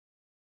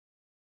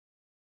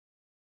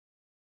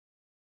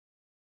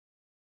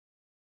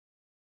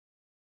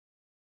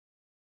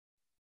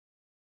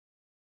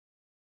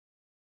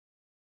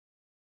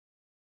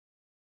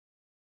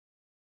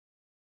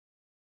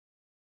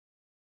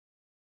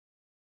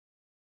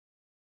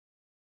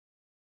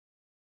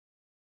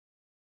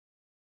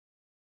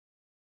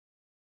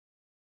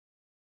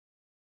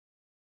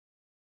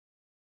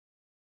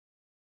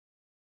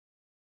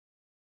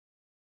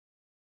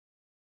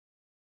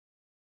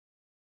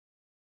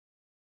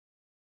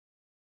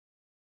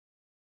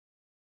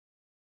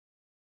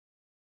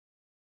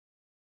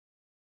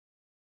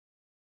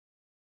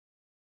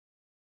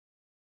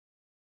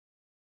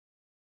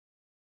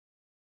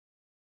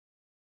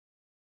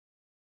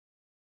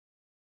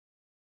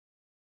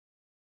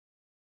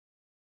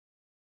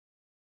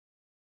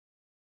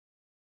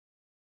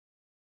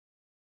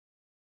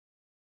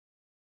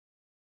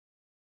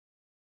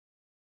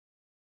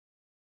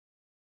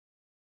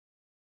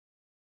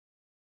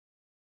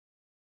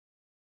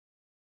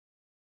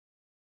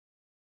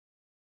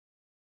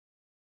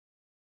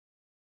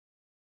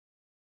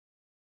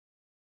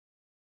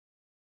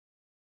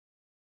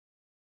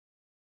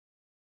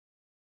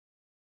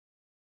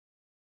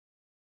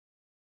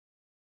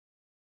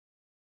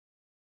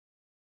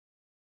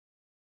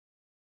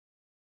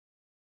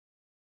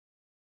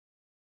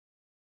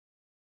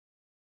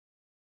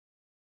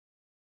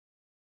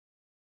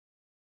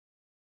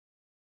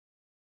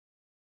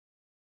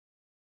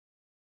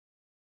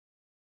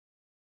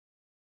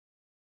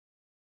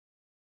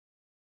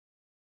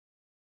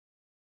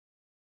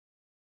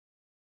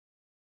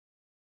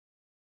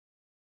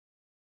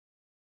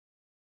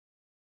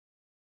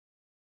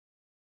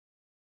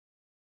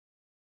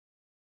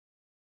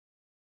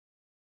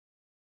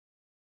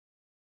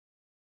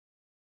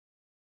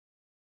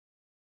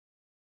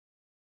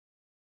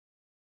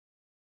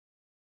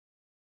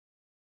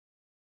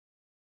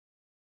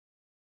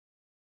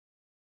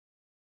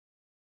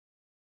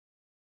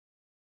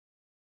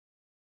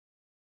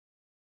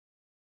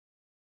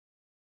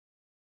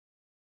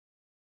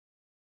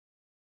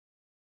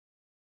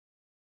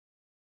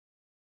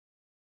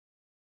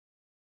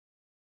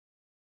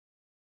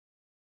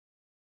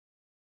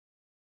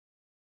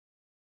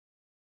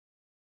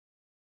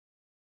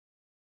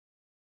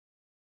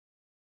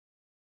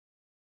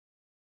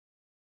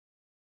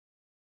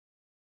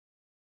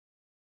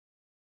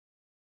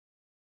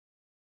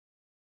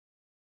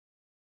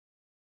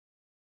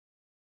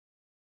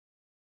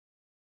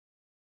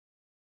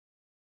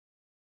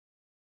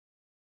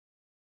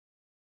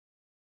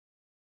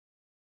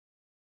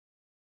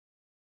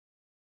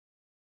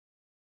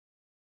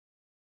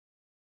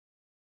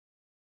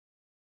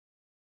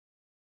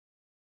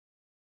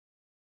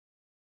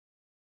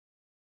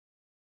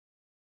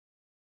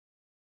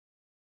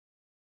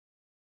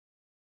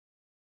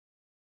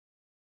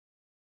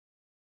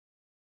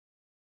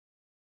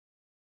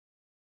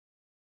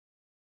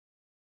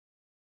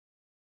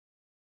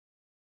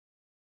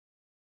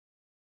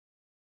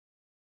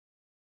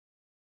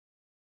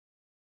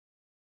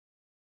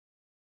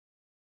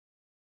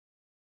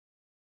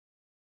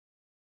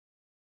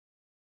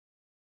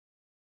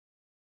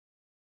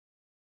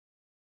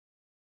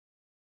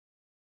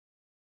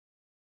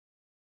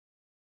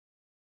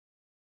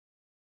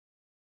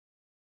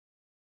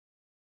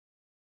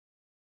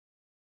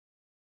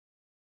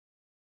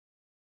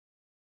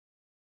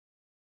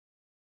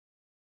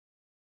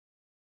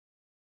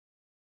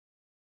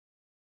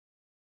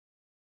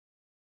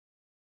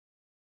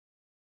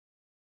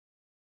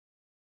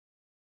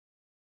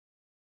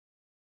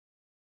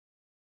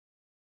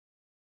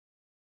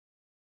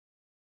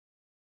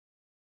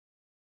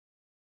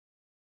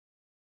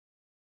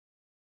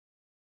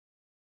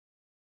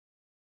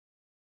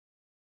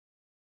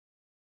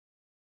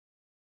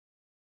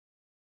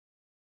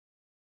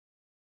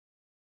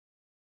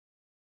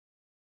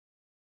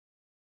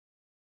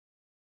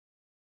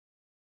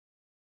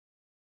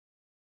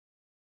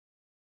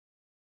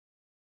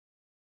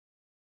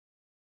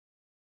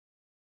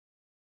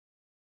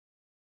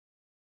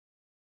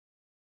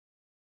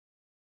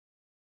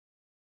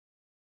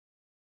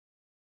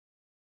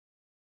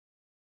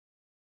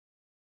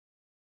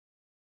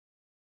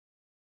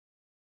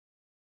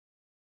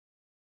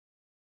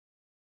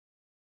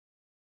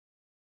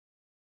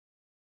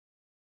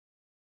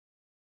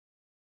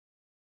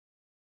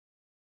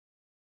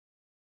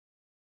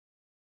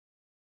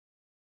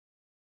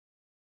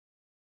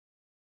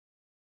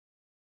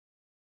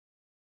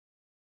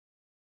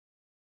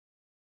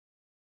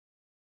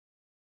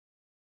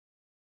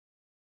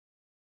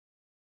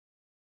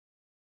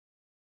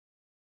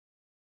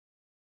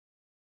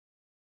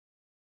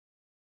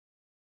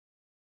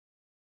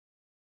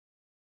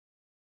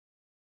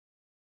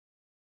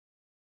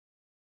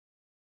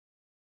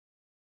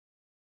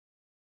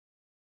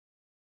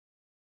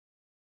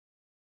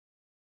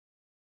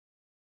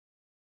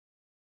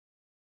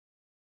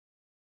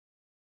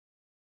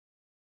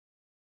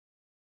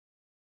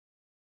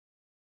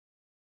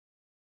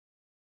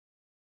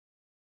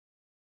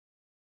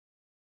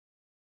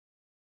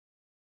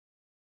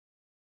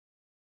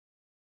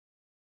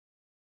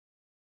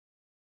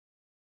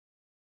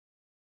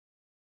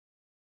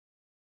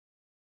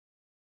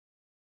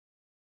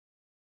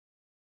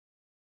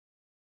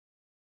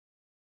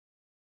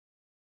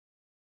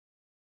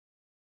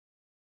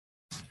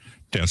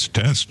Test,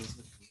 test.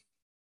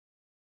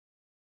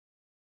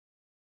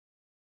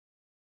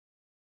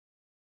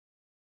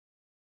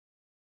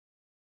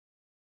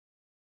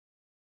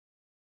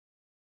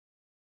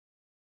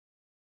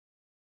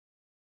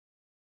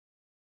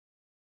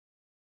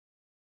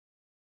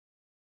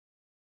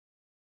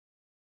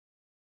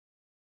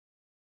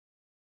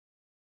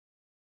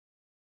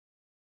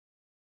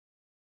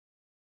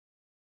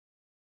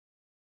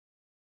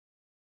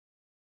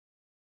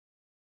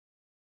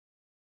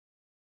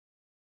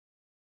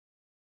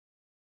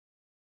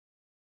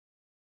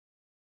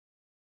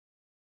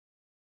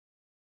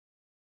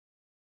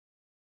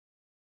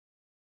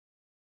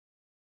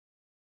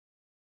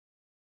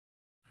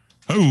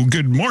 Oh,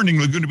 good morning,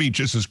 Laguna Beach.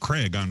 This is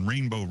Craig on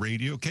Rainbow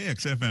Radio,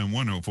 KXFM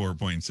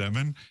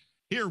 104.7.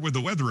 Here with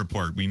the weather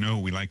report. We know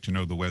we like to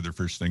know the weather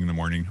first thing in the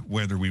morning,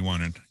 whether we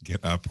want to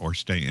get up or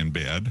stay in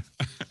bed.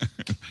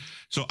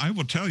 So I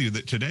will tell you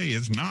that today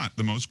is not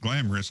the most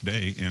glamorous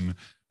day in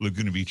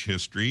Laguna Beach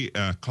history.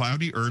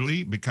 Cloudy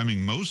early,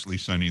 becoming mostly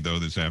sunny, though,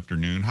 this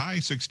afternoon. High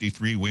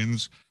 63,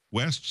 winds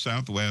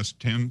west-southwest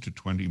 10 to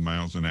 20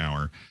 miles an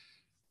hour.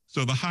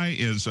 So the high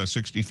is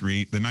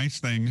 63. The nice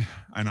thing,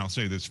 and I'll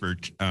say this for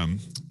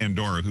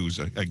Endora, who's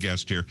a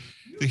guest here,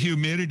 the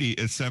humidity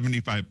is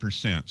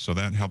 75%. So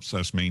that helps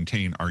us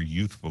maintain our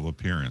youthful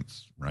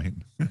appearance, right?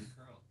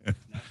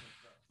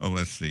 Oh,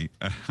 let's see.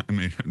 I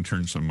may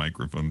turn some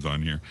microphones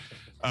on here.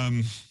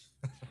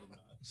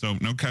 So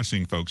no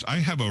cussing, folks. I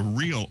have a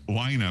real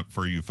lineup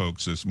for you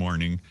folks this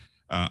morning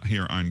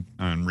here on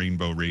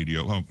Rainbow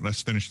Radio. Well,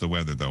 let's finish the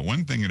weather, though.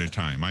 One thing at a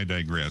time. I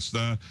digress.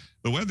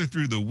 The weather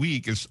through the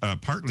week is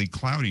partly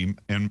cloudy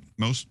and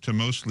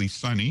mostly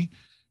sunny,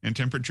 and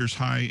temperatures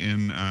high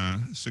in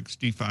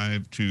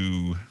 65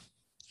 to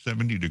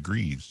 70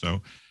 degrees.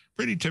 So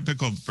pretty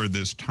typical for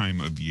this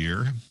time of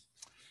year.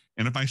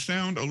 And if I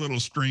sound a little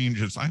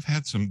strange, it's I've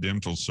had some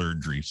dental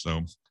surgery,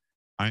 so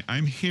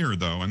I'm here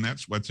though, and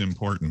that's what's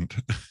important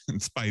in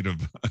spite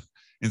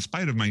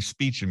of my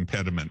speech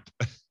impediment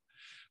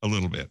a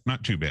little bit.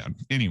 Not too bad.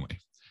 Anyway.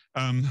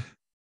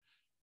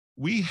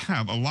 We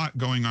have a lot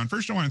going on.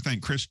 First, I want to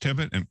thank Chris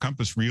Tibbett and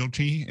Compass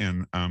Realty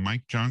and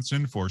Mike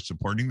Johnson for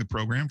supporting the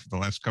program for the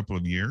last couple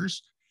of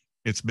years.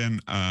 It's been,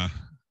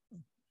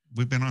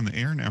 we've been on the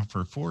air now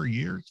for 5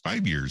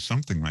 years,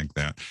 something like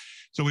that.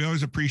 So we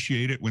always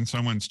appreciate it when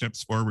someone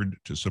steps forward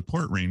to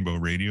support Rainbow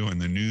Radio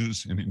and the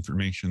news and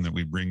information that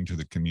we bring to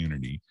the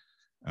community.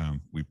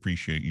 We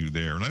appreciate you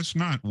there. Let's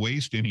not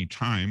waste any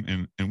time,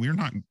 and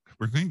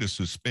we're going to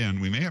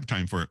suspend. We may have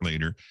time for it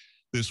later.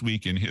 This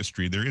week in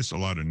history, there is a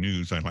lot of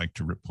news I'd like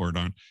to report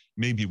on.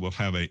 Maybe we'll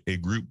have a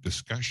group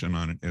discussion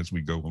on it as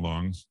we go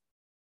along.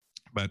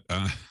 But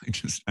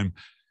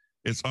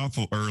it's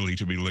awful early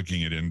to be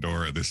looking at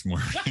Endora this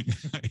morning,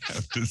 I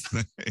have to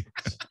say.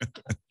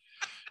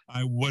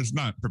 I was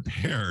not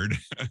prepared.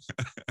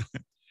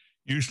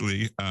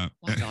 Usually, I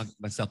got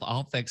myself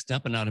all fixed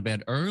up and out of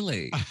bed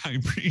early. I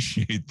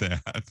appreciate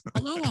that.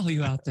 Hello, all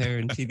you out there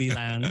in TV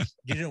land.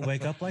 You didn't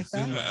wake up like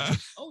that?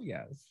 Oh,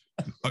 yes.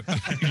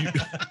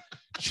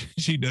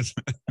 She doesn't.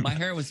 My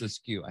hair was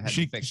askew. I had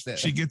to fix it.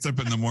 She gets up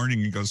in the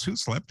morning and goes, "Who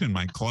slept in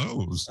my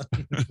clothes?"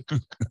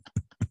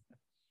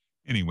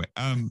 Anyway,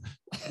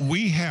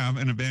 we have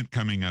an event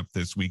coming up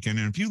this weekend,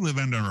 and if you live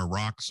under a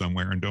rock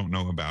somewhere and don't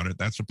know about it,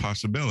 that's a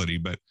possibility.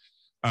 But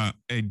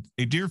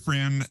a dear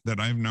friend that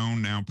I've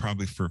known now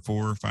probably for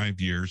 4 or 5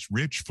 years,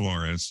 Rich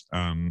Flores,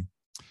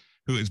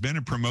 who has been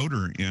a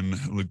promoter in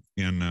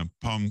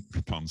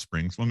Palm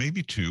Springs, well,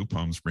 maybe 2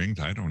 Palm Springs,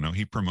 I don't know.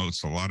 He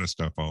promotes a lot of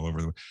stuff all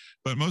over,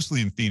 but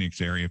mostly in Phoenix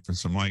area for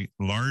some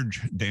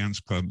large dance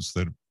clubs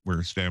that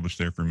were established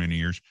there for many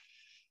years.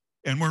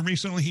 And more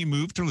recently, he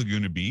moved to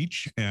Laguna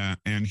Beach,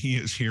 and he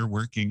is here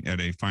working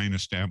at a fine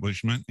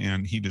establishment,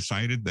 and he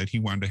decided that he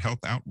wanted to help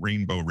out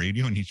Rainbow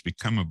Radio, and he's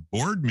become a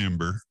board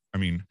member.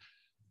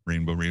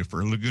 Rainbow Radio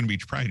for Laguna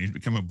Beach Pride. He's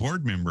become a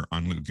board member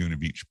on Laguna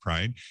Beach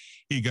Pride.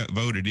 He got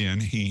voted in.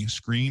 He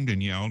screamed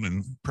and yelled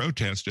and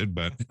protested,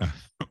 but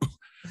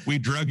we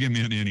drug him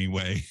in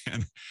anyway.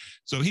 And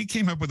so he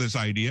came up with this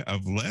idea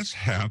of let's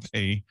have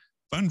a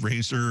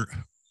fundraiser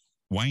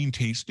wine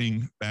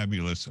tasting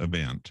fabulous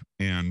event.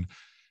 And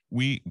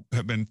we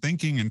have been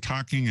thinking and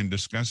talking and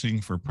discussing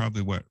for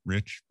probably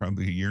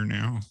probably a year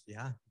now?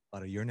 Yeah,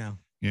 about a year now.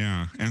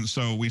 Yeah. And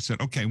so we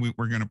said, okay,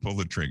 we're going to pull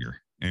the trigger.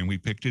 And we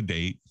picked a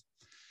date.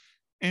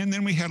 And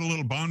then we had a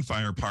little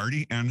bonfire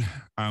party, and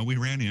we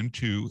ran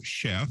into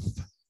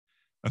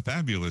a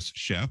fabulous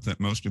chef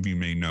that most of you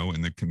may know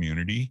in the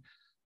community,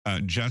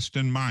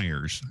 Justin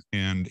Myers.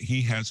 And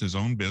he has his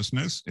own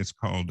business. It's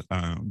called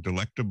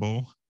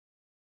Delectable.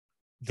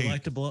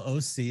 Delectable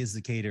OC is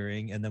the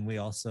catering. And then we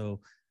also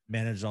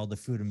manage all the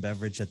food and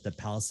beverage at the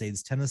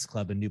Palisades Tennis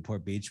Club in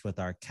Newport Beach with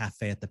our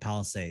cafe at the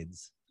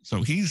Palisades.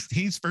 So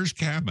he's First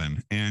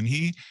Cabin, and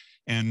he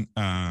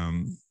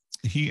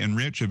and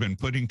Rich have been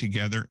putting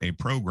together a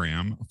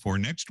program for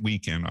next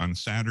weekend on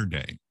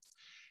Saturday.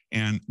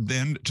 And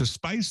then to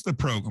spice the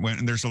program,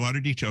 and there's a lot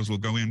of details, we'll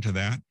go into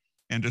that.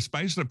 And to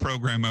spice the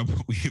program up,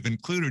 we've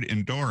included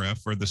Endora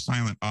for the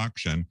silent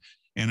auction.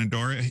 And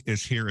Endora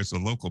is here as a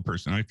local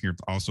person. If you've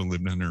also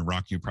lived under a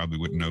rock, you probably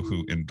wouldn't know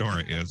who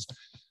Endora is,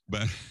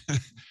 but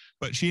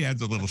but she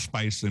adds a little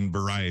spice and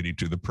variety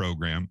to the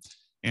program.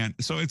 And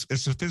so it's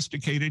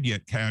sophisticated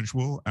yet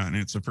casual, and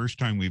it's the first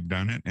time we've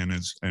done it.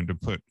 And to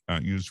put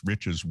use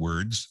Rich's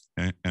words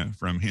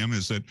from him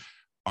is that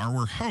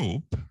our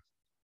hope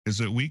is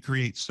that we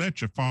create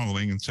such a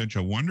following and such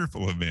a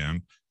wonderful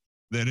event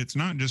that it's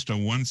not just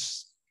a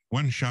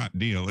one-shot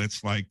deal.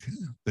 It's like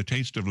the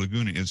taste of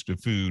Laguna is to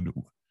food.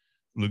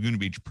 Laguna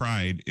Beach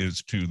Pride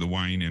is to the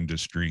wine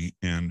industry,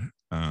 and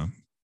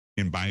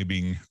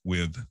imbibing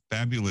with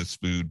fabulous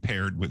food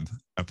paired with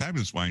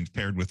fabulous wines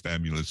paired with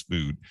fabulous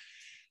food.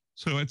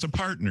 So it's a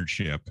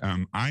partnership.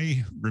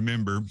 I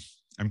remember,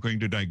 I'm going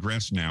to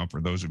digress now. For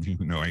those of you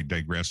who know, I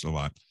digress a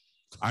lot.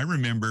 I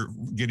remember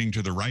getting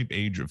to the ripe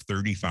age of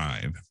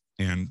 35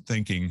 and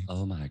thinking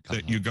Oh my God.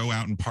 that you go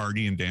out and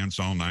party and dance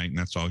all night and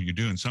that's all you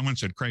do. And someone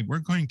said, Craig, we're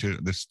going to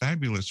this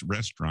fabulous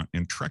restaurant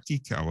in Truckee,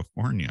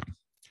 California,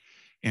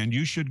 and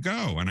you should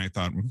go. And I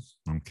thought,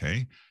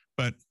 okay.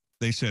 But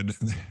they said,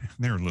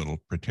 they're a little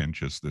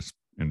pretentious, this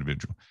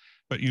individual.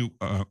 But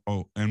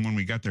and when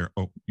we got there,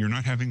 you're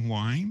not having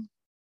wine?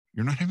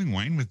 You're not having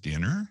wine with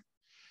dinner?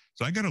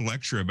 So I got a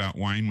lecture about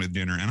wine with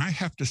dinner. And I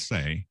have to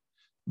say,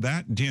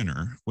 that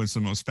dinner was the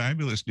most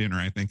fabulous dinner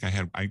I think I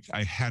had.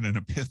 I had an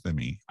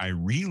epiphany. I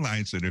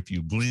realized that if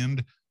you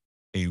blend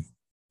a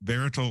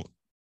varietal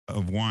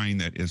of wine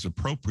that is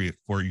appropriate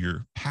for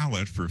your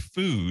palate for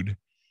food,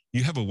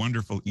 you have a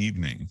wonderful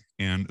evening.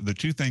 And the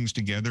two things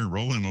together,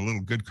 roll in a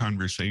little good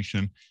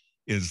conversation,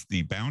 is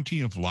the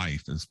bounty of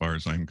life, as far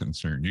as I'm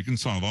concerned. You can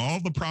solve all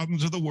the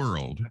problems of the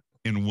world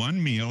in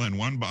one meal and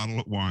one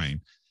bottle of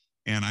wine.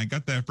 And I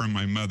got that from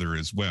my mother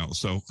as well.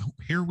 So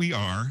here we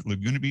are,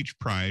 Laguna Beach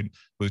Pride,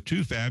 with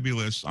two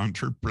fabulous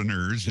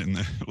entrepreneurs in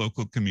the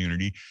local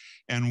community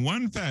and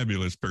one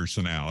fabulous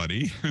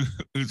personality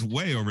who's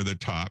way over the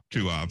top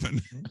too often.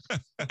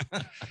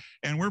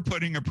 And we're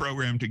putting a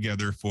program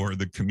together for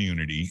the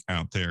community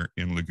out there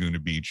in Laguna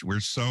Beach.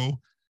 We're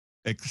so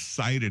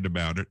excited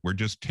about it. We're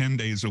just 10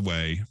 days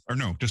away, or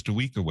no, just a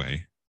week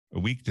away, a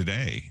week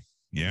today.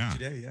 Yeah.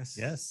 Today, yes.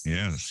 Yes.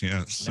 Yes.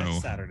 Yes. So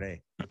Next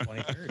Saturday,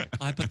 23rd.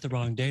 I put the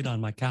wrong date on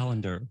my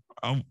calendar.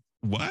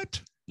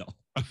 What? No,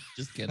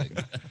 just kidding.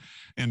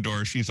 And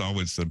Dora, she's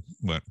always a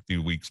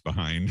few weeks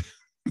behind.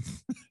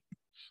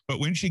 But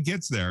when she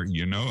gets there,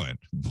 you know it.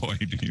 Boy,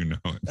 do you know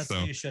it. That's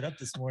why you showed up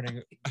this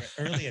morning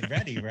early and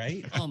ready,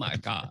 right? Oh my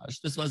gosh,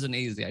 this wasn't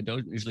easy. I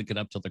don't usually get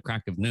up till the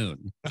crack of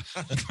noon.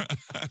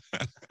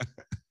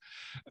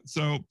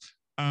 So,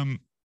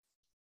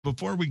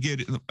 before we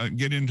get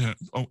into,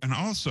 and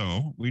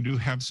also we do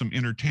have some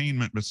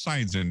entertainment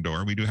besides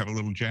indoor. We do have a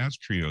little jazz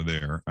trio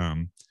there,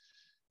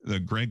 the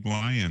Greg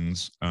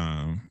Lyons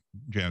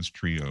jazz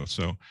trio.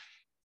 So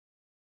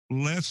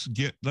let's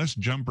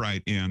jump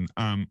right in.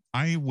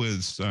 I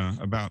was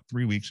about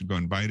 3 weeks ago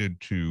invited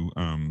to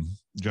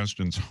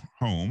Justin's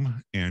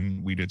home,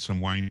 and we did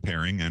some wine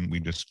pairing, and we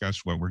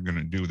discussed what we're going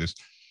to do with this.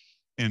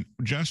 And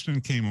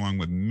Justin came along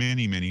with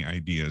many, many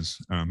ideas.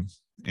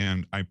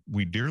 And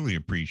we dearly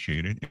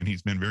appreciate it. And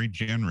he's been very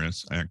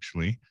generous,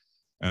 actually.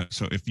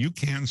 So if you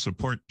can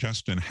support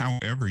Justin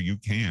however you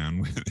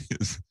can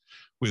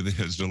with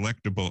his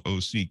Delectable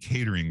OC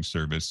catering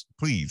service,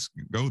 please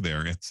go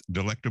there. It's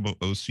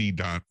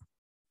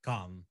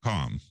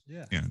delectableoc.com.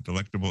 Yeah. Yeah,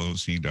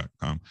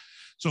 delectableoc.com.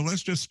 So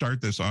let's just start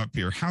this off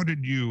here. How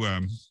did you,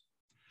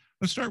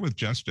 let's start with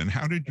Justin.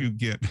 How did you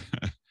get,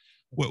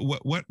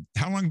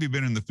 how long have you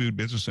been in the food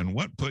business and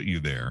what put you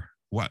there?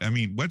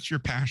 What's your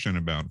passion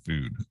about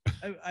food?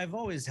 I've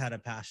always had a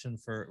passion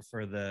for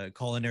the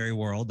culinary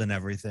world and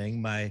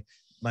everything. My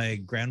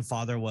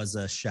grandfather was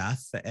a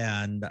chef,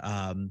 and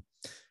I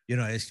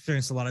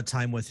experienced a lot of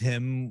time with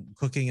him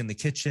cooking in the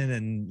kitchen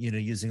and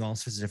using all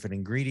sorts of different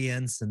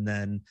ingredients. And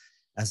then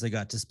as I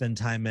got to spend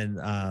time in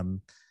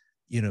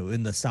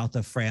in the south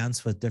of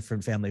France with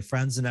different family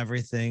friends and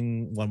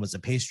everything, one was a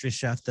pastry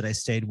chef that I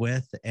stayed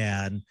with,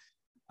 and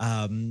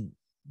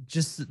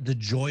just the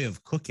joy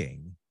of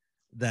cooking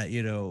that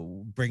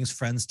brings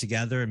friends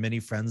together. And many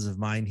friends of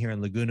mine here in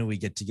Laguna, we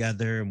get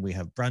together and we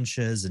have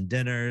brunches and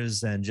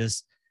dinners, and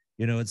just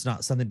it's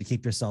not something to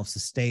keep yourself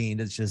sustained.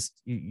 It's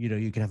just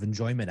you can have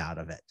enjoyment out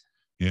of it.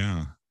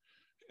 Yeah.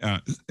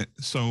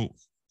 So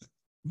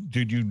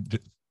did you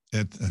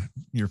at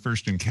your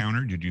first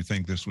encounter, did you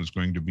think this was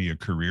going to be a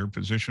career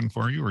position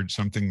for you, or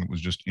something that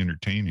was just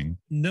entertaining?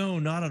 No,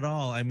 not at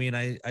all. I mean,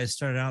 I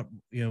started out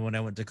when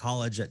I went to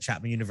college at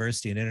Chapman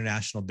University in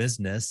international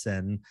business,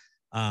 and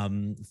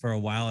for a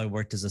while, I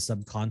worked as a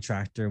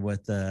subcontractor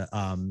with the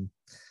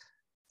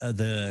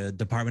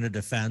Department of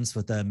Defense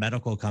with a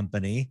medical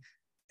company.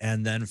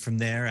 And then from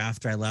there,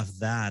 after I left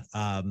that,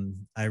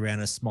 I ran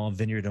a small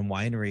vineyard and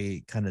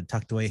winery kind of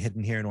tucked away,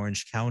 hidden here in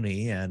Orange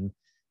County, and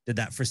did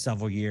that for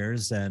several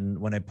years. And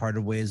when I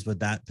parted ways with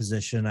that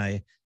position,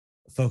 I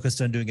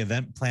focused on doing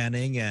event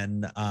planning.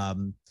 And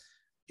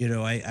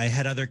I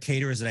had other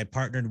caterers that I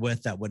partnered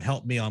with that would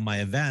help me on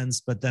my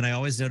events, but then I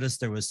always noticed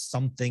there was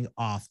something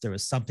off. There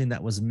was something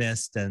that was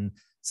missed. And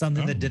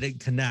something that Oh. didn't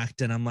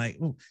connect. And I'm like,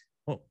 "Ooh,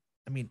 well,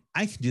 I mean,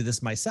 I can do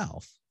this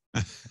myself."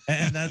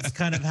 And that's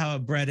kind of how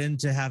it bred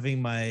into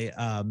having my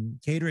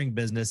catering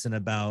business in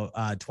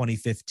about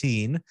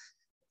 2015.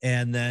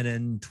 And then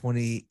in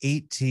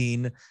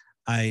 2018,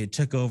 I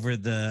took over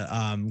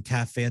the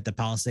cafe at the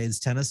Palisades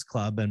Tennis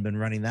Club and been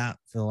running that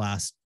for the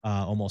last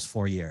almost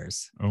 4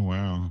 years. Oh,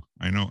 wow.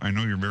 I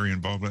know you're very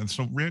involved with it.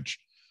 So Rich,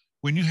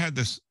 when you had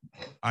this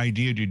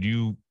idea, did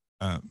you,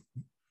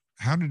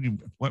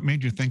 what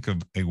made you think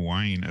of a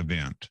wine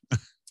event?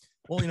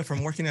 Well,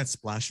 from working at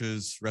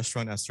Splash's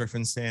restaurant at Surf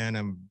and Sand,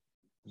 I'm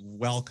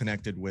well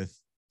connected with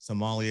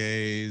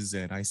sommeliers,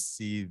 and I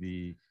see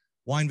the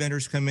wine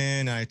vendors come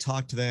in. I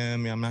talk to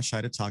them. I'm not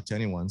shy to talk to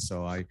anyone,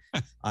 so I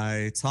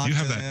talk You to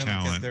have that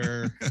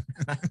them.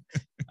 talent.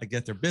 I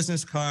get their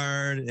business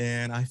card,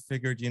 and I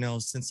figured,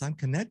 since I'm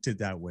connected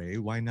that way,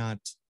 why not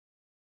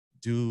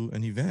do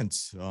an event?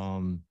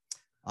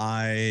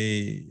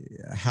 I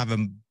have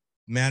a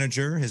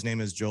manager. His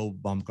name is Joe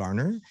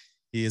Baumgartner.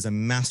 He is a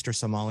master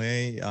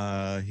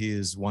sommelier. He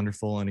is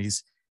wonderful, and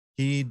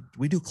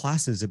we do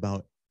classes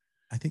about,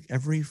 I think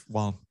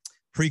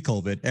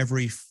pre-COVID,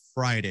 every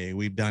Friday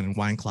we've done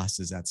wine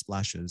classes at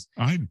Splashes.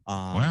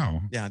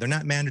 Wow. Yeah, they're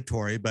not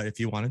mandatory, but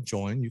if you want to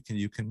join, you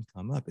can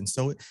come up. And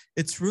so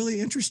it's really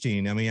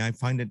interesting. I mean, I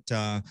find it.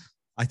 I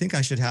think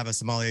I should have a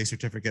sommelier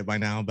certificate by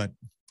now, but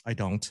I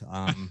don't.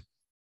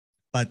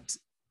 But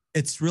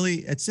it's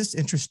just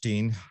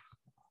interesting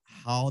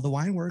how the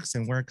wine works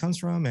and where it comes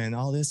from and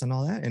all this and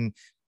all that. And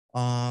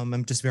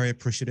I'm just very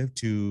appreciative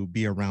to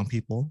be around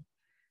people.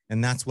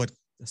 And that's what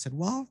I said,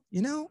 well,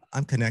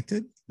 I'm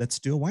connected. Let's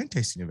do a wine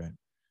tasting event.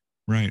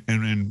 Right.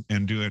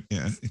 And do it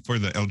for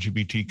the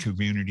LGBT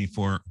community,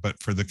 but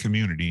for the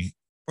community.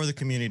 For the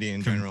community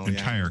in general.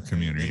 Entire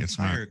community. The it's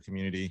entire not,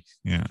 community.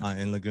 Yeah.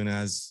 In Laguna,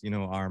 as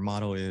our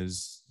motto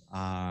is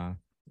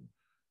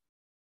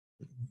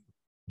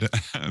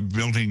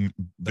building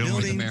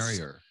the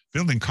merrier.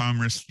 Building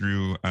commerce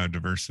through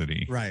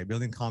diversity. Right.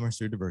 Building commerce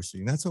through diversity.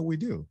 And that's what we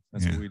do.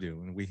 That's what we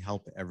do. And we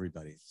help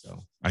everybody.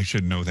 So I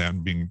should know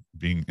that,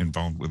 being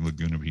involved with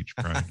Laguna Beach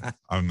Pride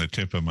on the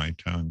tip of my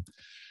tongue.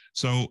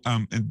 So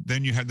and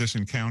then you had this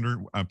encounter.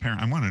 I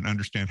want to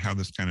understand how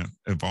this kind of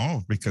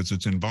evolved, because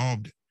it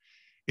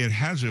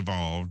has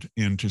evolved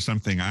into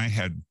something I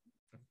had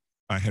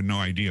no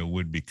idea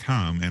would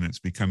become. And it's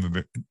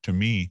become, to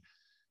me,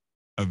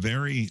 a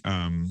very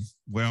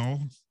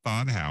well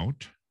thought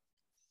out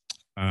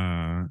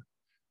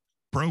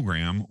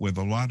program with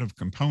a lot of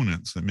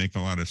components that make a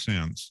lot of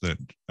sense, that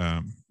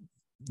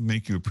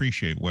make you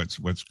appreciate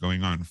what's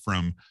going on,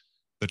 from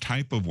the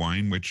type of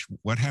wine,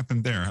 what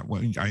happened there?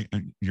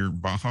 Your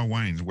Baja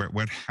wines,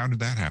 how did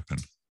that happen?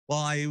 Well,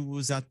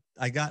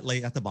 I got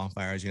late at the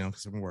bonfire, as you know,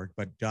 because of work,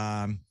 but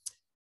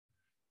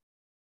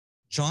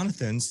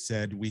Jonathan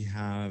said we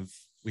had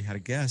a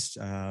guest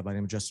by the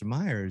name of Justin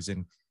Myers,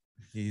 and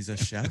he's a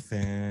chef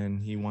and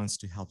he wants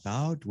to help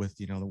out with,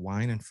 the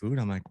wine and food.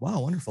 I'm like,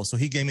 wow, wonderful. So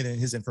he gave me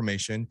his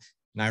information,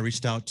 and I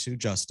reached out to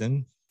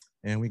Justin,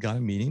 and we got a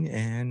meeting,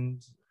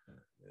 and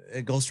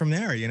it goes from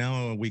there.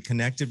 We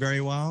connected very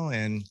well,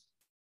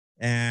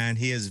 and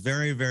he is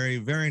very, very,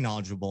 very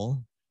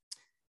knowledgeable,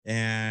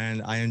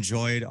 and I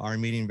enjoyed our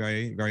meeting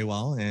very, very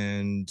well.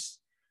 And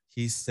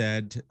he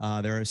said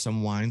there are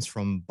some wines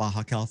from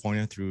Baja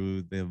California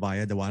through the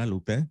Valle de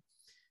Guadalupe,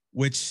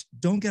 which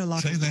don't get a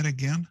lot. Say that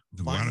again.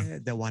 Valle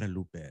de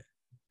Guadalupe.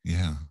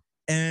 Yeah.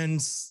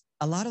 And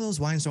a lot of those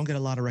wines don't get a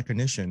lot of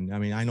recognition. I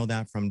mean, I know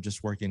that from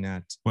just working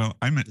at. Well,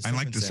 I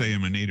like to say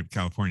I'm a native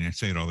Californian. I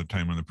say it all the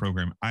time on the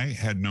program. I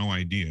had no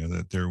idea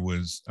that there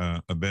was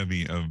a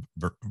bevy of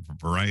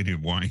variety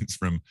of wines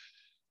from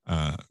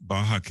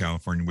Baja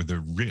California with a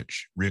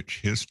rich,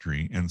 rich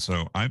history. And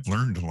so I've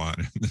learned a lot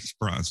in this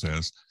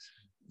process.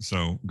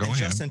 So go ahead.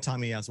 Justin taught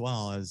me as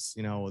well as,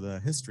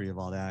 the history of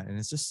all that. And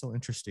it's just so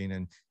interesting.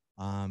 And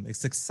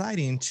it's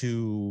exciting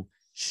to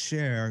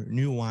share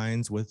new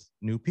wines with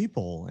new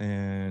people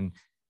and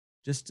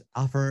just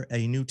offer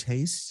a new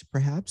taste,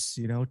 perhaps,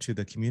 to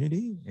the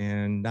community.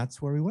 And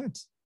that's where we went.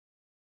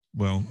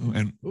 Well,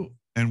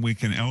 and we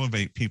can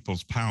elevate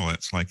people's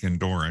palates, like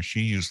Endora.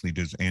 She usually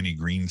does Annie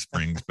Green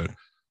Springs, but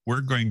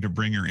we're going to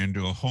bring her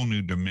into a whole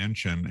new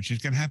dimension. She's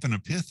going to have an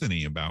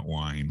epiphany about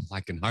wine.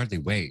 I can hardly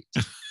wait.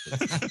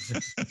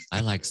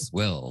 I like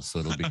swill, so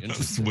it'll be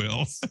interesting.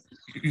 Swill.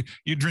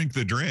 You drink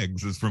the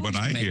dregs, is from what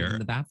I hear. In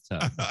the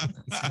bathtub.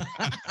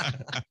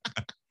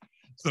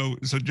 So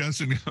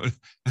Justin,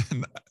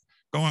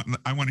 go on.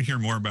 I want to hear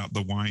more about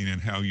the wine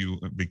and how you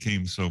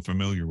became so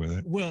familiar with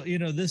it. Well,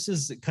 this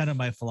is kind of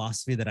my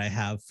philosophy that I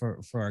have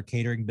for our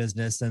catering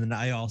business. And then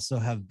I also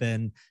have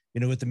been,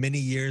 with the many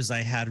years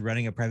I had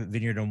running a private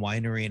vineyard and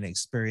winery and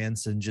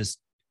experience, and just,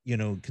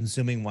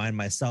 consuming wine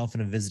myself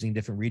and visiting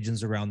different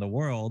regions around the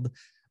world,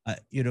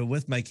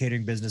 with my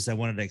catering business, I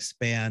wanted to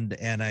expand.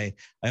 And I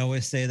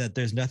always say that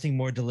there's nothing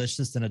more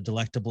delicious than a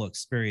delectable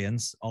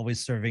experience,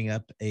 always serving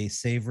up a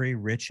savory,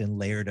 rich, and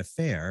layered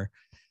affair.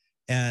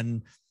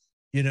 And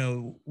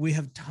we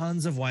have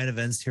tons of wine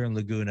events here in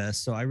Laguna.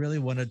 So I really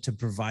wanted to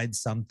provide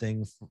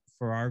something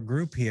for our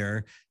group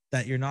here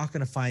that you're not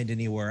going to find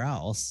anywhere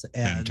else.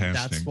 And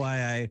Fantastic. that's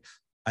why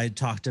I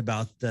talked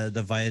about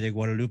the Valle de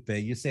Guadalupe.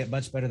 You say it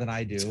much better than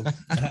I do.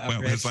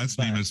 Well, his Rich, last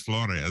name is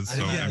Flores,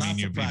 so Yeah, I mean, lots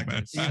you'd of be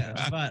practice.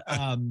 yeah, but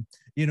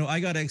I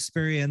got to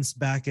experience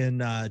back in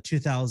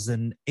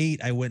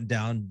 2008. I went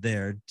down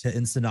there to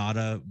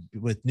Ensenada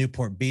with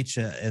Newport Beach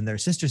and their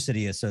sister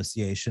city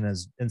association,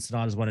 as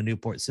Ensenada is one of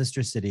Newport's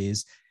sister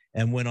cities,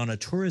 and went on a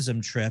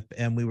tourism trip.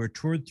 And we were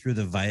toured through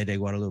the Valle de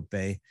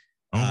Guadalupe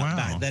Oh, wow.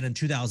 back then in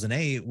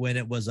 2008 when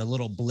it was a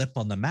little blip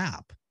on the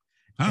map.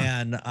 Huh.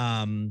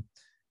 And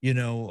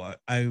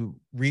I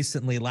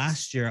recently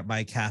last year at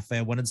my cafe,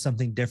 I wanted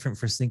something different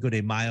for Cinco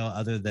de Mayo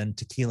other than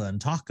tequila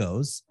and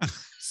tacos.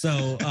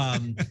 So, I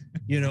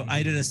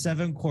did a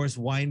 7-course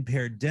wine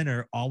paired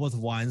dinner, all with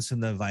wines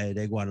from the Valle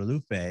de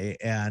Guadalupe.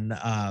 And,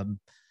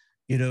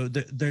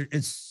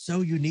 it's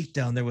so unique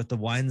down there with the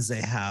wines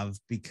they have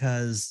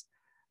because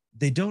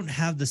they don't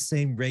have the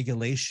same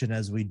regulation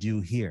as we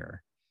do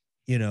here,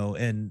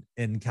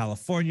 in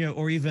California,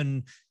 or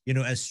even,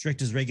 as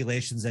strict as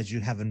regulations as you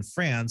have in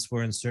France,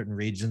 where in certain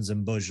regions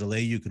in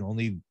Beaujolais, you can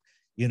only,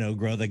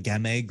 grow the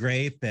Gamay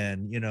grape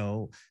and,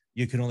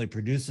 you can only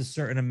produce a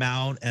certain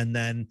amount. And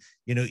then,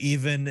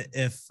 even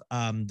if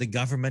the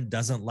government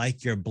doesn't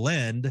like your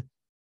blend,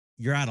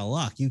 you're out of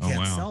luck. You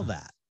can't sell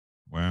that.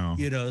 Wow.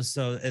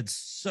 So it's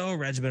so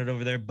regimented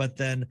over there. But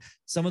then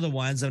some of the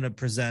wines I'm going to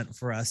present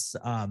for us,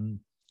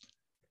 on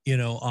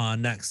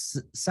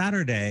next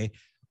Saturday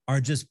are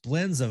just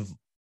blends of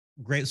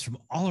grapes from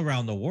all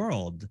around the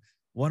world.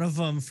 One of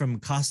them from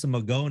Casa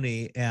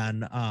Magoni,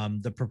 and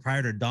the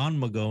proprietor, Don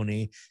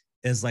Magoni,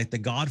 is like the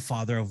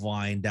godfather of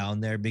wine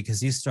down there because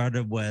he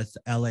started with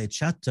L.A.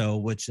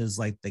 Cheto, which is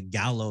like the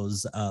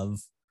gallows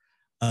of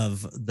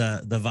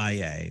the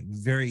Valle.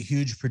 Very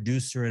huge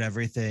producer and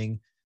everything.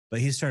 But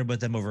he started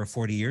with them over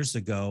 40 years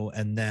ago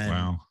and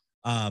then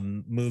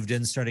moved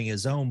in starting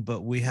his own.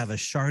 But we have a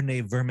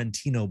Chardonnay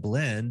Vermentino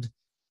blend,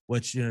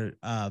 which,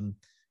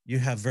 you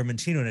have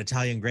Vermentino, an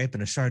Italian grape,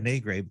 and a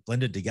Chardonnay grape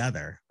blended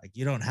together. Like,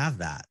 you don't have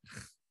that.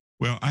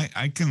 Well,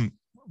 I can,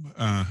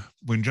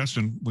 when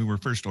we were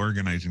first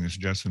organizing this,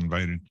 Justin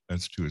invited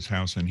us to his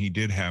house, and he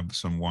did have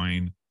some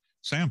wine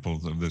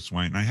samples of this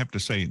wine. And I have to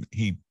say,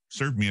 he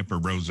served me up a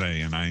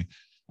rosé, and I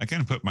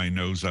kind of put my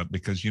nose up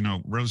because,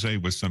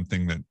 rosé was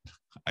something that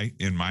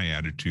in my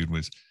attitude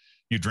was,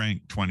 you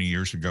drank 20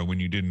 years ago when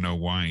you didn't know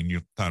wine,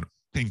 you thought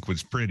pink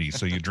was pretty,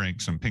 so you drank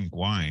some pink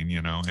wine,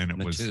 and it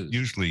was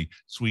usually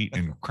sweet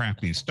and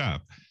crappy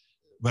stuff.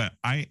 But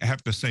I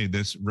have to say,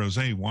 this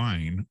rosé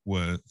wine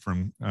was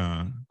from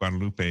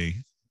Guadalupe.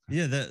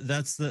 Yeah,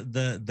 that's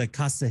the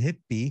Casa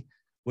Hippie,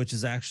 which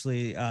is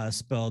actually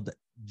spelled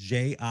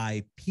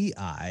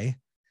Jipi.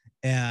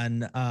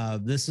 And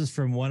this is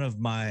from one of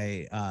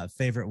my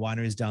favorite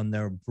wineries down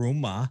there,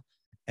 Bruma.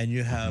 And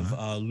you have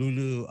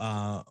Lulu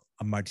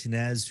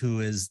Martinez,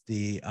 who is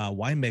the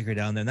winemaker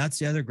down there. And that's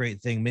the other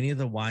great thing. Many of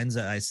the wines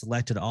that I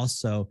selected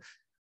also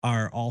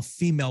are all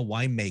female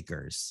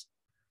winemakers,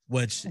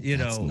 which,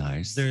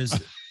 nice. There's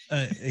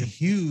a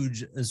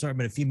huge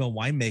assortment of female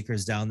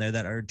winemakers down there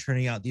that are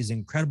turning out these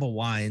incredible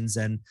wines.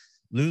 And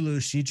Lulu,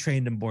 she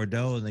trained in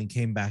Bordeaux and then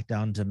came back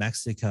down to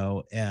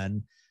Mexico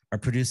and are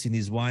producing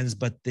these wines.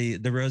 But the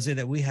rosé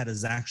that we had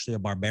is actually a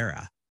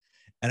Barbera.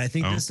 And I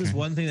think this is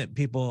one thing that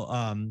people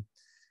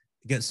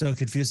get so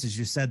confused. As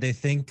you said, they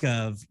think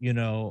of,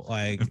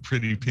 like a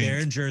pretty pink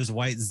Behringer's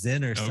White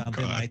Zin or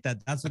something like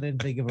that. That's what they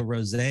think of a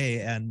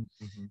rosé.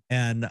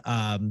 And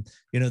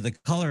the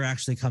color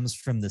actually comes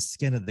from the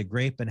skin of the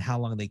grape and how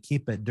long they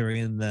keep it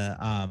during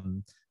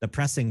the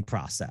pressing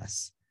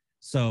process.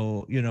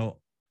 So,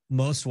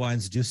 most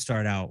wines do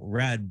start out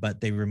red,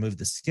 but they remove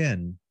the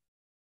skin.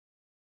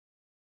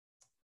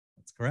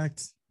 That's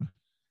correct.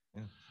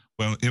 Yeah.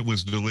 Well, it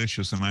was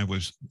delicious, and I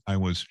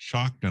was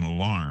shocked and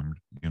alarmed,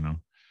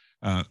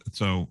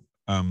 So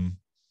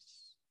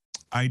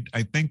I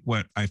think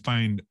what I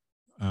find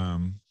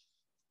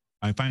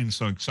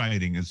so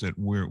exciting is that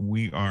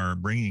we are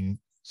bringing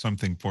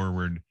something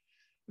forward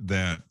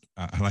that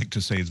I like to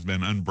say has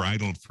been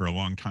unbridled for a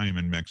long time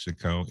in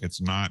Mexico.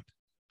 It's not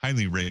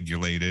highly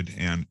regulated,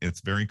 and it's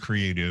very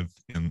creative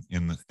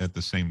at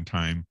the same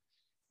time,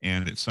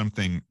 and it's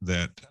something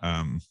that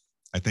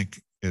I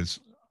think has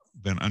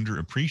been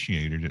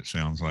underappreciated. It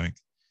sounds like.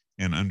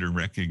 And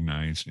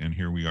under-recognized. And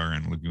here we are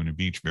in Laguna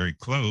Beach, very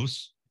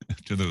close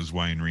to those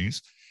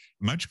wineries,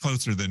 much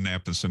closer than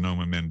Napa,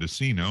 Sonoma,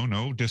 Mendocino.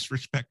 No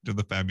disrespect to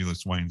the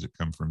fabulous wines that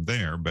come from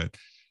there, but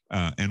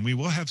and we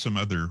will have some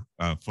other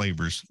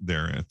flavors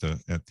there at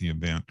the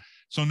event.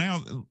 So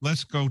now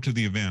let's go to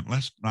the event.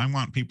 I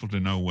want people to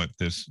know what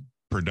this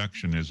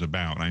production is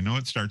about. I know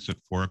it starts at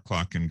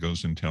 4:00 and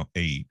goes until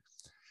 8,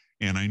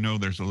 and I know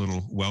there's a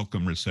little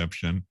welcome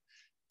reception.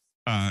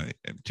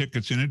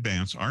 Tickets in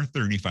advance are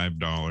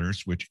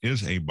 $35, which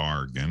is a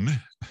bargain,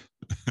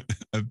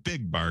 a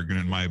big bargain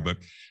in my book,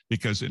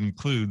 because it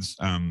includes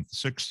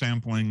 6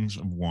 samplings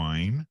of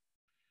wine,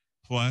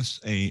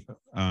 plus a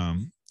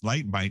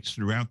light bites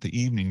throughout the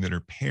evening that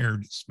are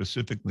paired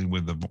specifically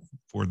with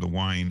for the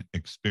wine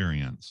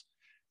experience.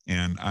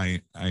 And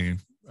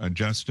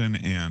Justin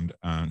and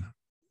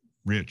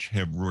Rich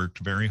have worked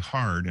very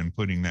hard in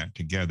putting that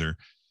together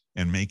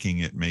and making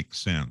it make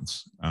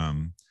sense.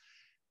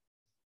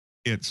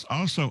 It's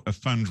also a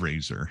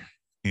fundraiser,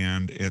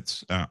 and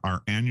it's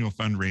our annual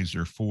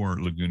fundraiser for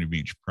Laguna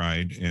Beach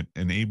Pride. It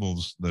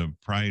enables the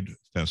Pride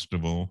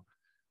Festival,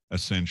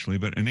 essentially,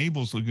 but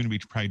enables Laguna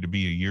Beach Pride to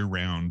be a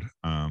year-round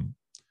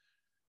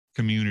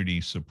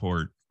community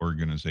support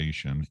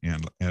organization.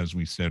 And as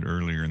we said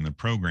earlier in the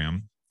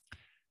program,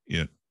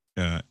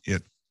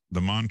 the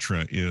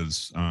mantra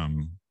is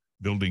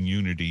building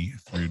unity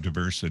through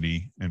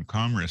diversity and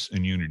commerce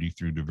and unity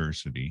through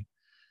diversity.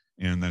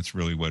 And that's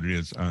really what it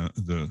is.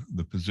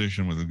 The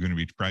position with Laguna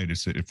Beach Pride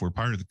is that if we're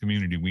part of the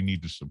community, we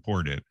need to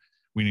support it.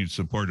 We need to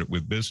support it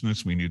with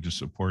business. We need to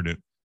support it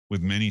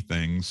with many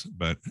things,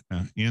 but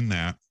in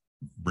that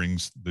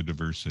brings the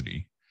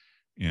diversity.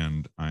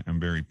 And I'm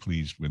very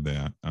pleased with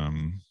that,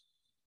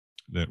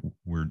 that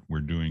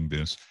we're doing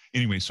this.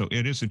 Anyway, so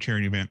it is a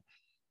charity event.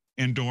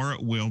 And Dora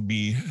will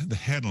be the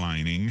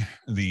headlining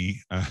the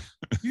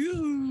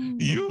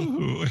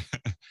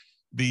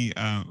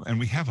and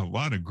we have a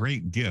lot of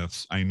great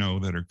gifts, I know,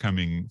 that are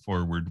coming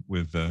forward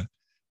with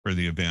for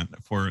the event,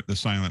 for the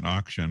silent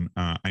auction.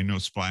 I know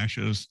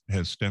Splashes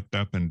has stepped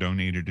up and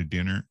donated a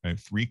dinner, a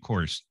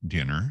 3-course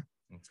dinner.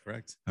 That's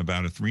correct.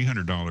 About a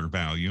 $300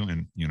 value.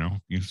 And, you know,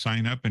 you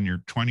sign up and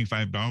you're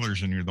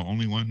 $25 and you're the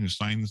only one who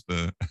signs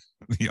the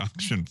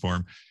auction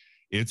form.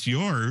 It's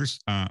yours.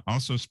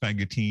 Also,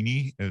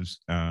 Spaghettini has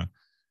done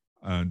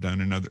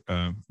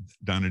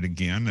it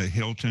again. The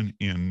Hilton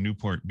in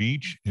Newport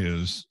Beach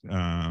has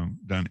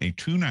done a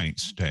 2-night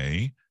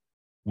stay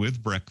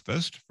with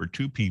breakfast for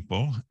 2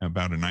 people,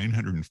 about a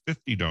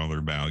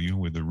 $950 value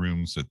with the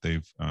rooms that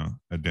they've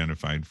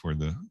identified for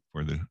the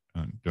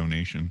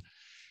donation.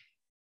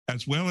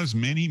 As well as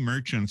many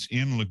merchants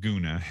in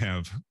Laguna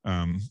have.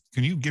 Can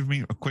you give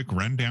me a quick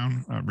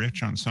rundown,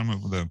 Rich, on some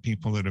of the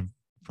people that have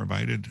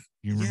provided?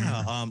 You remember?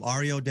 Yeah,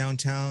 Ario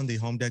Downtown, the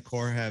home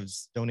decor,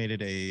 has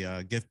donated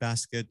a gift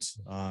basket.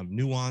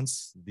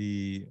 Nuance,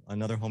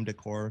 another home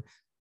decor,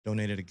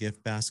 donated a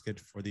gift basket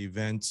for the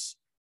event.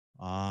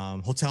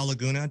 Hotel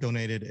Laguna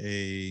donated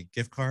a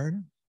gift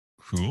card.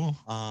 Cool.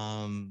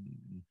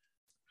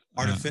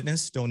 Art of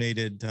Fitness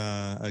donated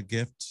a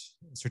gift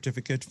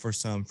certificate for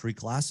some free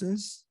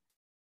classes.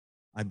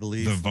 I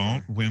believe the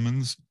Vault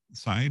Women's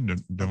side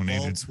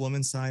donated. The Vault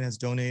Women's side has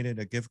donated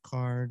a gift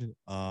card.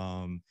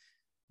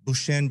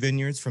 Bouchen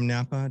Vineyards from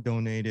Napa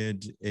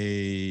donated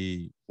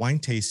a wine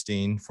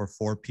tasting for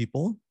 4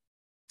 people.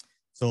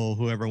 So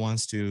whoever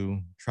wants to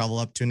travel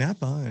up to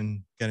Napa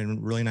and get a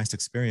really nice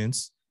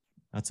experience,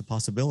 that's a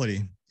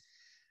possibility.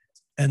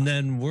 And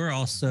then we're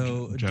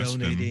also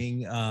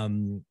donating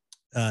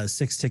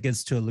 6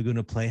 tickets to a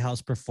Laguna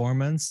Playhouse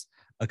performance,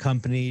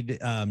 accompanied,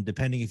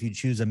 depending if you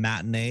choose a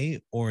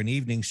matinee or an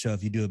evening show.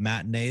 If you do a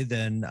matinee,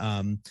 then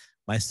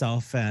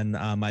myself and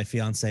my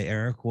fiance,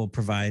 Eric, will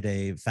provide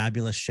a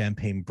fabulous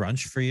champagne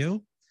brunch for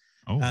you.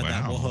 Oh, wow.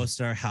 That will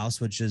host our house,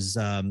 which is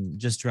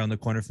just around the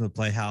corner from the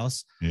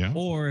Playhouse. Yeah.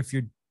 Or if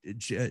you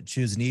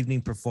choose an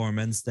evening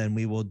performance, then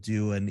we will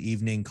do an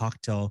evening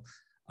cocktail,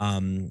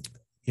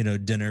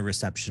 dinner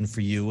reception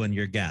for you and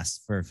your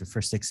guests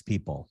for 6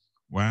 people.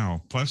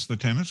 Wow. Plus the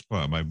tennis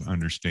club, I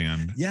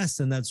understand. Yes,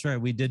 and that's right.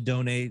 We did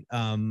donate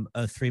a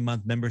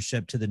 3-month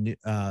membership to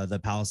the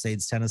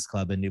Palisades Tennis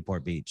Club in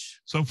Newport Beach.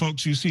 So,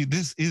 folks, you see,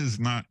 this is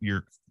not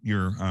your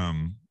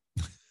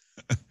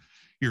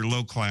your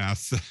low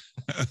class.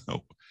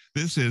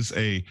 This is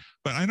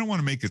but I don't want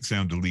to make it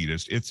sound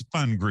elitist. It's a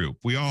fun group.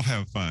 We all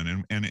have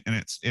fun, and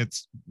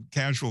it's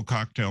casual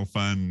cocktail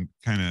fun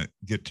kind of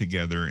get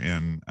together.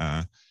 And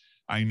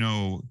I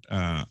know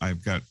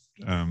I've got.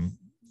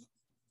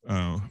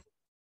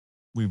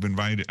 We've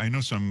invited, I know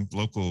some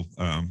local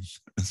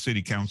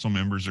city council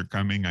members are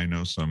coming. I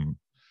know some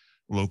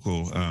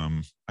local,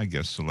 I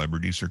guess,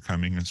 celebrities are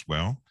coming as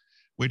well,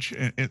 which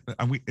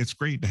it's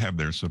great to have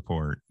their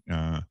support.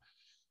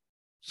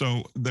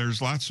 So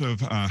there's lots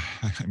of, I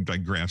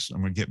digress.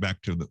 I'm going to get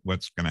back to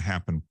what's going to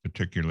happen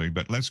particularly,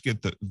 but let's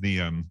get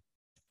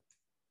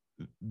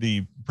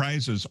the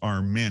prizes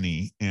are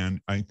many. And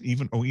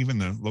even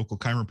the local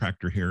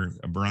chiropractor here,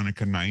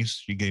 Veronica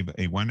Nice, she gave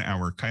a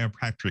 1-hour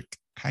chiropractic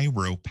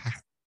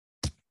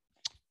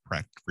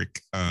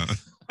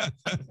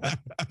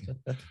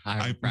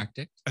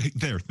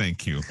there,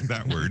 thank you,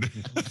 that word.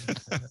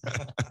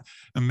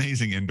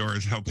 Amazing. And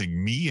Dora's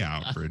helping me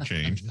out for a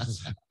change.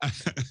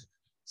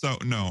 So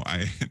no,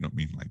 I don't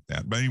mean like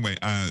that, but anyway,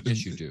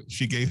 yes, you do.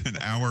 She gave an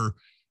hour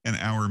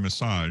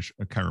massage,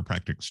 a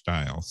chiropractic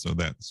style, so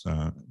that's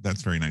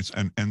very nice.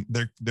 And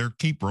they're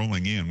keep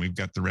rolling in. We've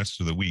got the rest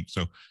of the week,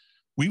 so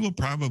we will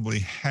probably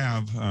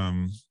have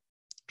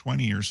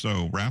 20 or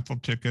so raffle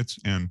tickets,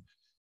 and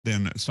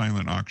then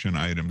silent auction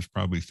items,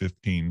 probably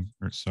 15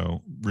 or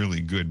so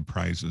really good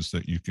prizes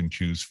that you can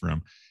choose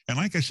from. And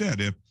like I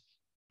said, if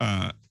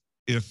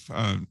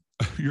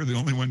you're the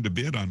only one to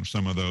bid on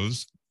some of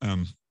those,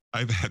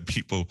 I've had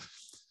people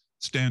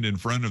stand in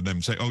front of them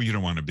and say, "Oh, you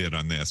don't want to bid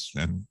on this,"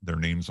 and their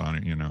names on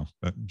it,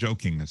 But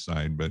joking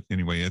aside, but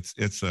anyway,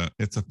 it's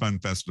a fun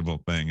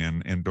festival thing,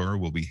 and Dora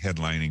will be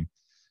headlining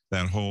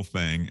that whole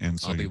thing, and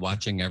so I'll be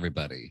watching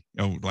everybody.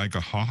 Oh, like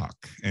a hawk,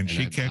 and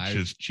she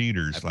catches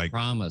cheaters. I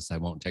promise I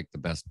won't take the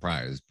best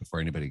prize before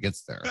anybody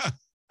gets there.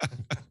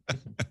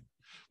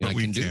 I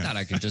can do that.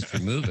 I can just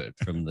remove it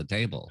from the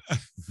table.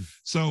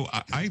 So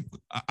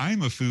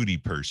I'm a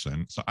foodie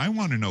person, so I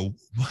want to know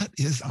what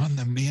is on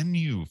the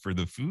menu for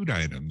the food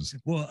items.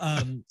 Well,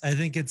 I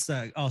think it's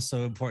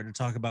also important to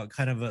talk about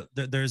kind of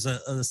there's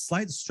a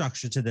slight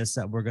structure to this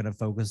that we're going to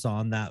focus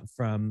on. That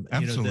from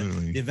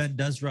absolutely the event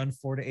does run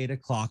 4 to 8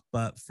 o'clock,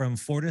 but from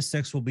 4 to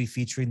 6 we'll be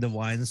featuring the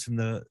wines from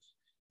the.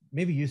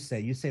 Maybe you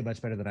say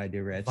much better than I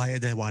do, Rich. Valle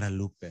de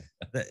Guadalupe.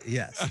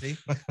 Yes. See?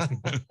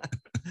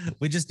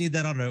 We just need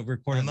that on a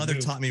recording. My mother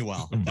taught me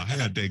well.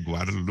 Valle de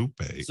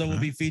Guadalupe. So we'll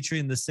be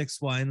featuring the 6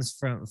 wines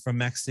from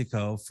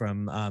Mexico,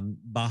 from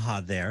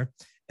Baja there.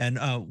 And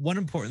one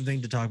important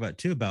thing to talk about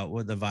too about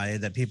with the Valle,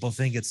 that people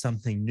think it's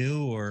something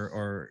new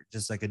or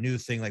just like a new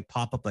thing, like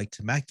pop up like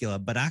Temecula,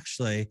 but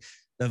actually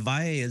the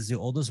Valle is the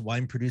oldest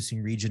wine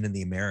producing region in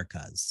the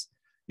Americas.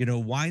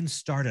 Wine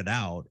started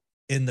out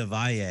in the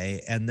Valle,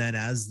 and then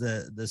as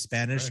the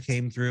Spanish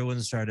came through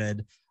and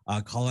started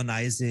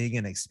colonizing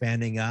and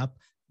expanding up,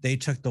 they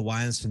took the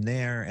wines from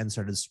there and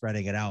started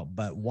spreading it out.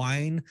 But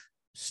wine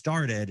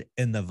started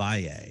in the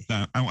Valle.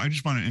 I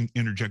just want to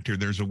interject here.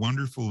 There's a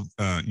wonderful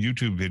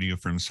YouTube video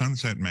from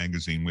Sunset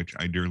Magazine, which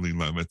I dearly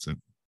love. It's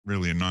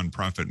really a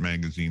nonprofit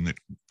magazine that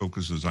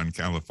focuses on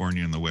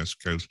California and the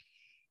West Coast.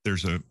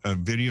 There's a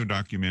video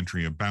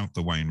documentary about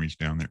the wineries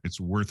down there. It's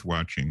worth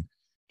watching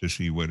to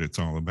see what it's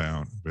all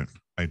about, but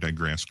I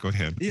digress. Go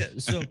ahead. Yeah.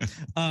 So,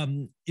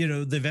 the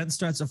event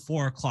starts at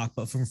 4 o'clock,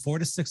 but from 4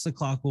 to 6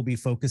 o'clock, we'll be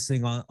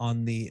focusing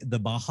on the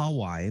Baja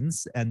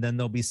wines, and then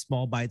there'll be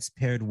small bites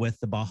paired with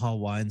the Baja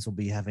wines. We'll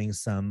be having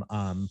some,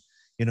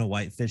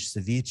 whitefish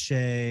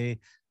ceviche,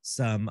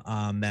 some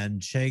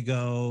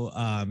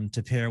manchego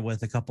to pair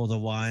with a couple of the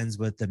wines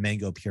with the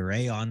mango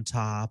puree on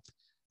top.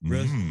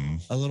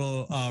 A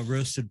little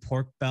roasted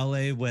pork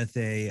belly with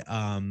a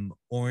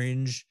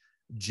orange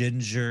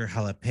ginger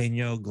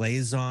jalapeno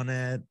glaze on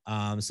it.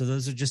 So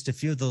those are just a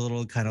few of the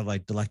little kind of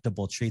like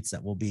delectable treats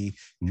that we'll be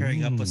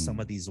pairing up with some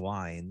of these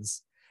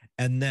wines.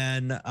 And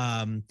then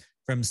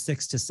from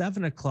 6 to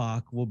 7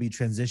 o'clock, we'll be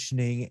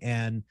transitioning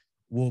and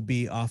we'll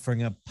be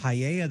offering a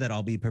paella that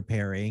I'll be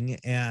preparing.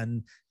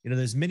 And,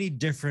 there's many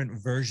different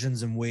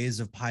versions and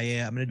ways of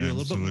paella. I'm going to do a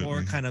little bit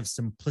more kind of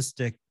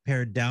simplistic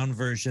pared down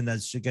version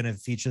that's going to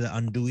feature the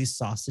andouille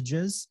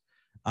sausages,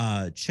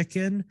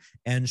 chicken,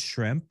 and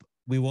shrimp.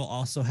 We will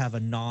also have a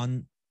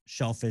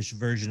non-shellfish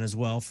version as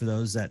well for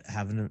those that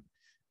have an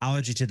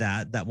allergy to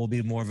that. That will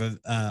be more of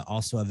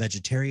also a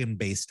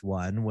vegetarian-based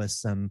one with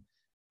some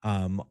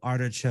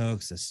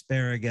artichokes,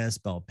 asparagus,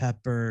 bell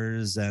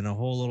peppers, and a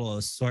whole little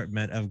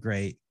assortment of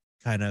great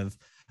kind of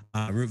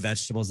root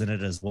vegetables in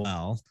it as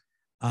well.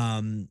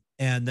 And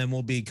then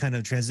we'll be kind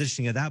of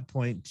transitioning at that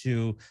point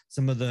to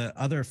some of the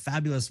other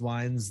fabulous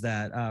wines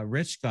that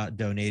Rich got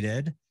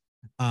donated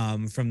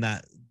from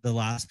the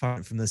last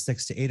part, from the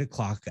 6 to 8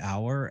 o'clock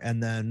hour.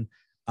 And then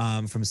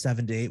from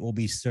 7 to 8, we'll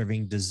be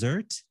serving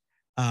dessert.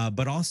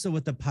 But also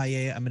with the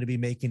paella, I'm going to be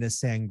making a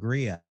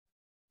sangria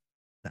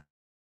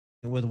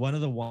with one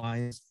of the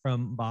wines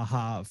from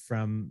Baja,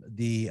 from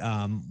the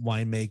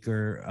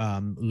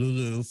winemaker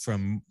Lulu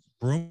from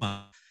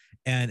Bruma.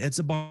 And it's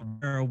a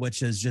Barbera,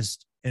 which is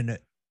just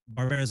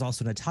Barbera is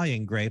also an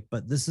Italian grape,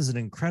 but this is an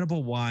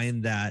incredible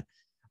wine that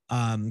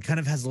kind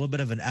of has a little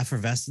bit of an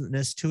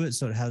effervescentness to it.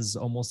 So it has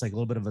almost like a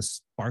little bit of a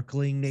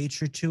sparkling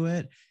nature to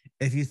it.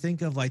 If you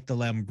think of like the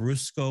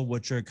Lambrusco,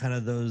 which are kind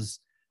of those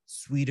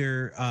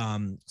sweeter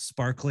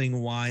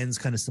sparkling wines,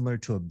 kind of similar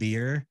to a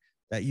beer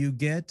that you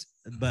get,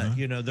 but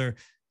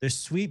they're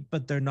sweet,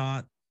 but they're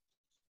not,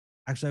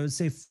 actually I would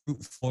say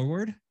fruit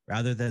forward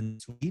rather than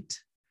sweet.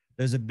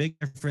 There's a big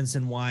difference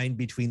in wine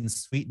between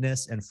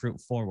sweetness and fruit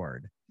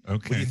forward.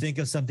 Okay. When you think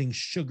of something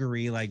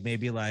sugary, like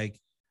maybe like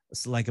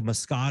a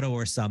Moscato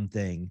or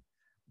something,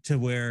 to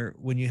where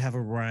when you have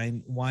a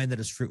wine that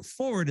is fruit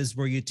forward is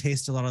where you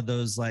taste a lot of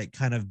those like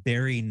kind of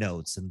berry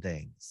notes and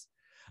things.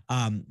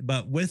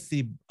 But with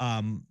the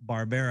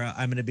Barbera,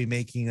 I'm going to be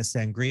making a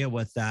sangria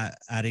with that,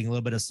 adding a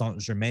little bit of Saint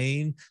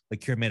Germain,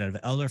 liqueur made out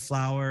of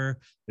elderflower,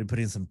 been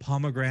putting some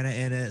pomegranate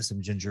in it,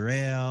 some ginger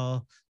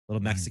ale,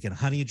 little Mexican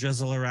honey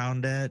drizzle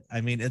around it.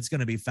 I mean, it's going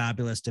to be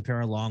fabulous to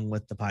pair along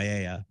with the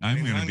paella.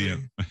 I'm going to be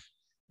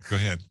go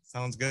ahead.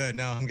 Sounds good.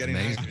 No, I'm getting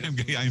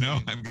hungry. I know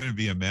I'm going to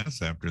be a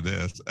mess after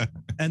this.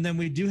 And then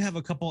we do have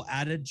a couple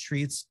added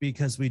treats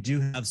because we do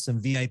have some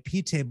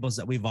VIP tables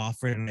that we've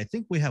offered. And I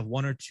think we have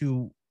 1 or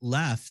 2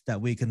 left that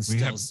we can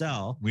still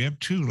sell. We have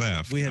 2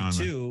 left. We have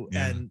 2,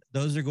 and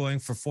those are going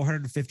for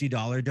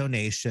 $450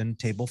 donation,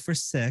 table for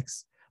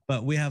 6.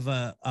 But we have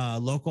a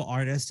local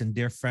artist and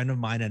dear friend of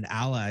mine, an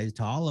ally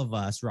to all of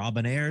us,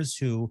 Robin Ayers,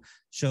 who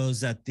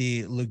shows at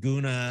the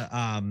Laguna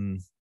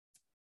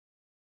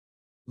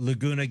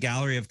Laguna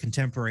Gallery of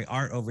Contemporary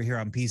Art over here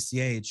on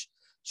PCH.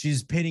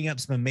 She's painting up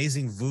some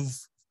amazing Veuve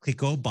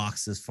Clicquot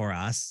boxes for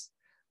us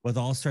with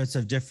all sorts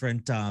of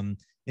different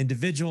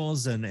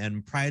individuals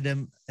and pride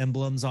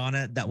emblems on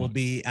it that will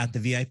be at the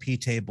VIP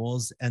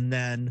tables. And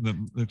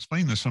then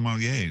explain the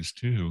sommeliers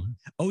too.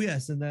 Oh,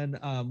 yes. And then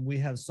we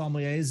have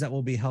sommeliers that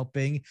will be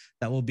helping,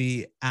 that will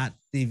be at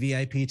the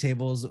VIP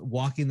tables,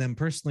 walking them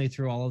personally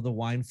through all of the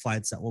wine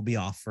flights that we'll be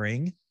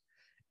offering.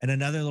 And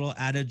another little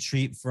added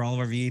treat for all of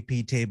our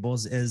VIP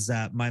tables is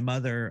that my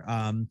mother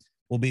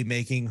will be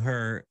making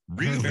her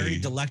very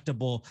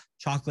delectable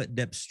chocolate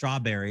dipped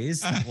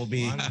strawberries. That will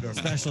be a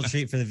special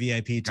treat for the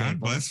VIP tables. God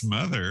bless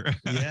Mother.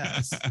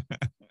 Yes.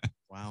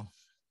 Wow.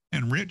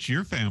 And Rich,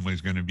 your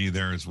family's going to be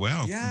there as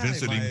well,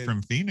 visiting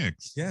from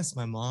Phoenix. Yes,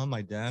 my mom,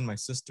 my dad, my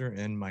sister,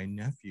 and my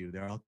nephew.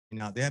 They're all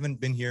now. They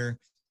haven't been here.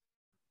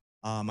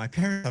 My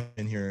parents have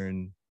been here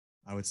in,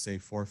 I would say,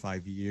 4 or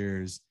 5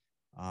 years.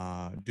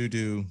 Due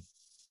to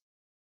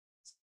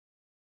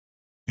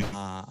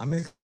I'm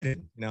excited. You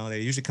know, they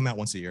usually come out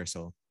once a year,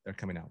 so they're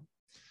coming out.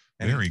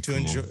 And Very to cool.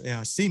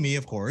 enjoy, see me,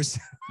 of course,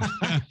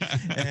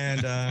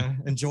 and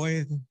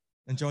enjoy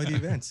the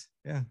event.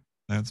 Yeah,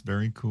 that's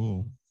very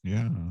cool.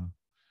 Yeah.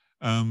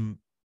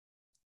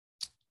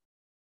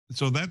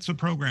 So that's a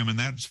program, and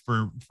that's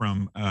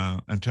from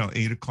until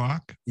 8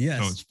 o'clock.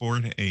 Yes. So it's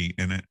 4 to 8,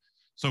 and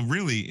so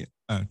really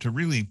to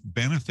really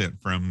benefit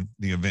from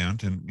the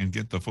event and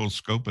get the full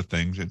scope of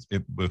things,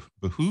 it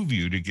behoove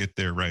you to get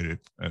there right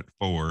at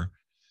 4,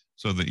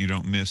 so that you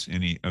don't miss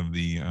any of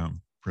the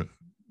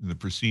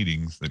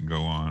proceedings that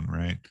go on.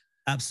 Right.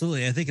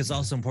 Absolutely. I think it's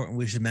also important.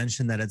 We should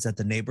mention that it's at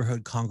the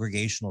Neighborhood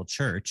Congregational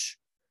Church.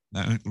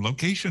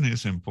 Location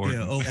is important.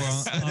 Yeah, over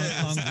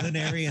on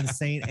Glenary and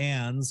St.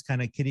 Anne's,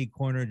 kind of kitty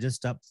corner,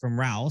 just up from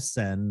Rouse.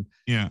 And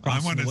yeah, I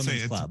want to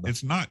say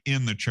it's not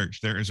in the church.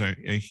 There is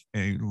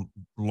a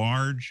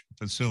large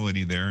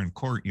facility there and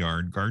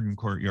garden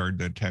courtyard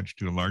attached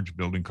to a large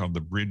building called the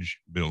Bridge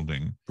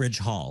Building. Bridge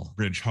Hall.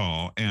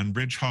 And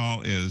Bridge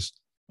Hall is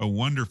a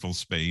wonderful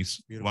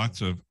space, beautiful. Lots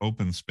of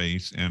open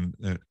space, and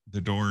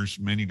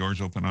many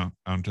doors open up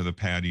onto the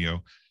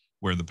patio,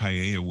 where the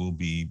paella will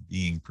be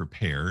being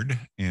prepared.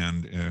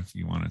 And if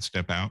you want to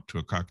step out to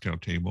a cocktail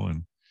table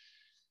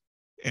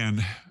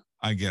and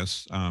I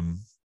guess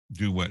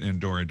do what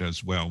Endora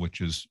does well, which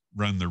is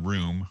run the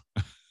room.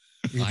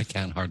 I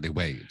can't hardly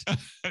wait.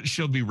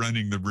 She'll be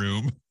running the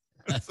room.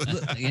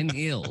 In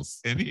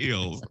heels. In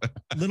heels.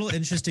 Little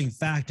interesting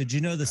fact. Did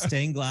you know the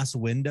stained glass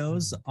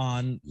windows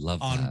on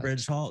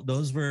Bridge Hall,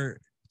 those were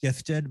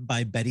gifted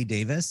by Betty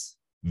Davis?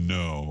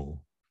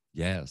 No.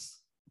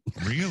 Yes.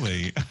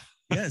 Really?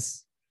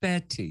 Yes.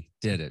 Betty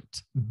did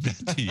it.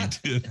 Betty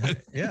did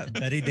it. Yeah,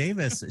 Betty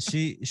Davis.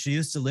 She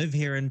used to live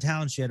here in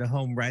town. She had a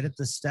home right at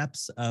the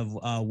steps of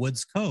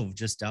Woods Cove,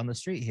 just down the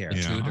street here.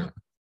 Yeah.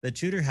 The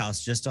Tudor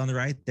house, just on the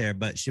right there.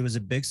 But she was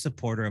a big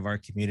supporter of our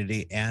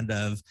community and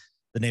of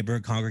the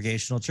Neighborhood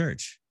Congregational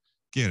Church.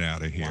 Get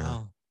out of here.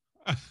 Wow.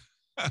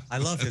 I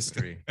love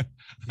history.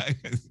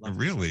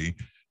 Really?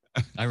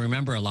 I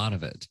remember a lot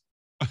of it.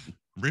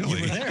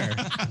 Really? You were there.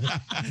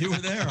 You were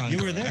there.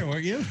 You were there,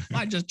 weren't you?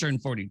 I just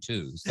turned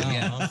 42. So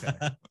yeah.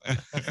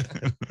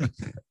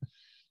 Okay.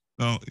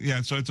 Well,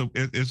 yeah. So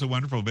it's a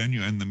wonderful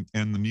venue, and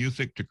the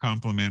music to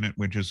complement it,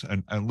 which is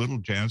a little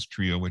jazz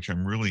trio, which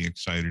I'm really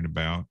excited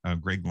about.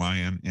 Greg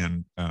Lyon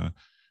and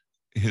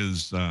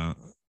his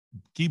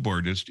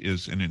keyboardist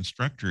is an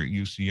instructor at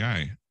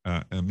UCI,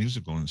 a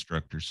musical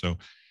instructor. So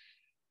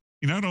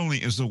not only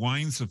is the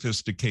wine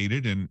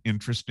sophisticated and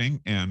interesting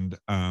and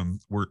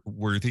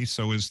worthy,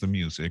 so is the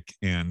music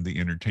and the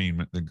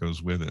entertainment that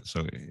goes with it.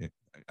 So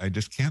I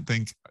just can't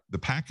think, the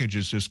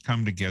packages just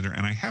come together.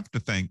 And I have to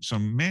thank so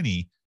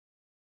many.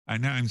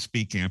 Now I'm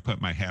speaking, I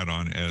put my hat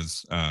on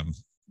as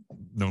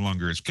no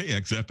longer as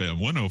KXFM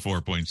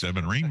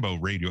 104.7 Rainbow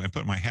Radio. I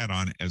put my hat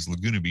on as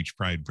Laguna Beach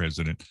Pride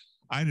president.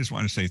 I just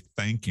want to say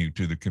thank you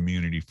to the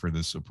community for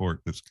the support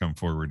that's come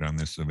forward on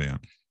this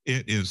event.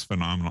 It is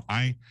phenomenal.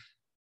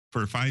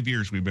 For 5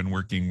 years, we've been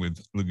working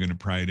with Laguna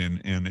Pride,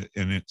 and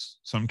it's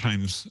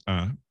sometimes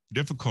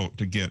difficult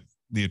to get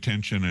the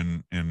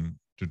attention and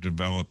to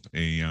develop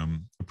a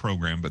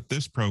program. But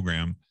this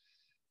program,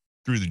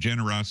 through the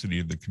generosity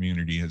of the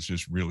community, has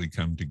just really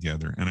come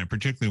together. And I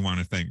particularly want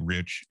to thank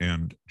Rich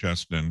and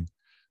Justin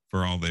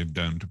for all they've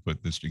done to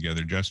put this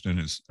together. Justin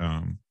has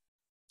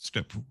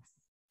stepped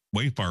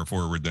way far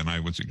forward than I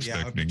was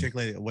expecting. Yeah,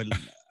 particularly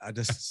I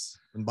just,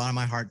 from the bottom of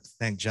my heart,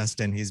 thank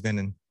Justin. He's been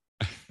an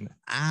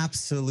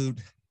absolute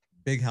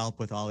big help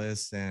with all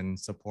this and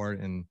support,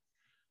 and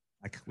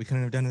we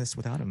couldn't have done this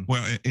without him.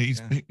 Well,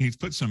 he's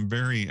put some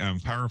very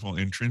powerful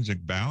intrinsic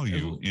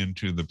value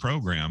into the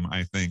program,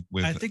 I think.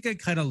 I think I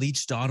kind of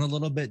leached on a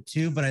little bit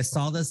too, but I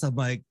saw this, I'm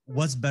like,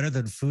 what's better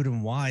than food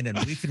and wine? And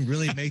we can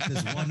really make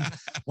this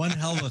one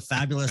hell of a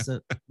fabulous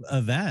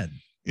event.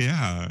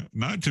 Yeah,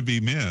 not to be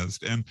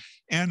missed.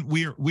 And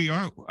we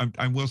are,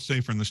 I will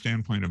say, from the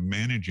standpoint of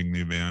managing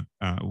the event,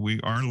 we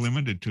are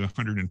limited to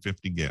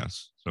 150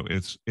 guests. So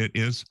it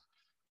is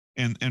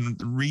And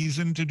the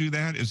reason to do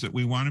that is that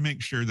we want to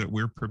make sure that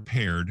we're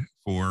prepared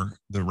for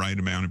the right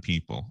amount of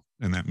people.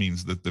 And that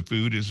means that the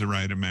food is the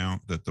right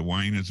amount, that the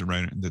wine is the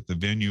right, that the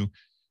venue,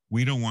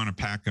 we don't want to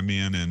pack them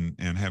in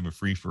and have a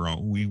free for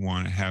all. We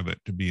want to have it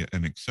to be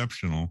an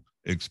exceptional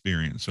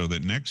experience so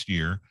that next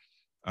year,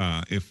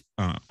 if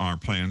our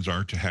plans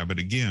are to have it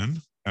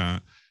again,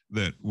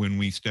 that when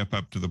we step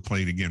up to the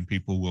plate again,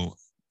 people will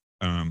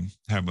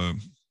have a,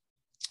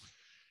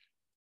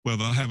 well,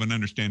 they'll have an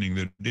understanding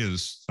that it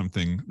is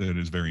something that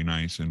is very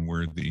nice and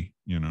worthy,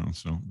 you know.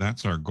 So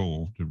that's our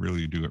goal, to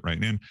really do it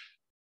right. And,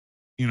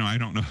 you know, I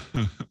don't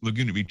know,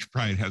 Laguna Beach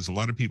Pride has a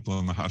lot of people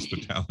in the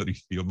hospitality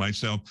field.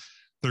 Myself,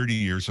 30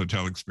 years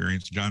hotel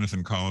experience.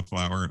 Jonathan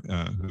Cauliflower,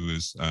 who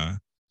is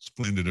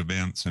splendid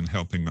events and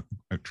helping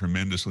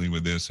tremendously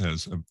with this,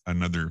 has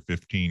another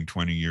 15,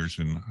 20 years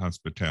in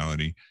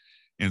hospitality.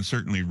 And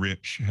certainly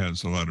Rich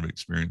has a lot of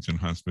experience in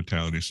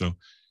hospitality. So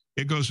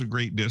it goes a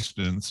great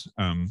distance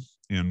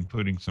in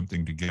putting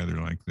something together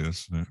like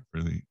this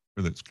for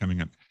that's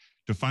coming up.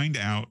 To find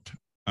out,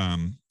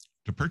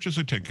 to purchase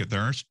a ticket,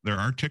 there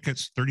are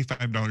tickets,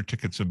 $35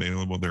 tickets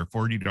available. They're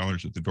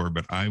 $40 at the door,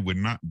 but I would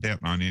not bet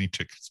on any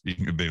tickets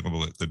being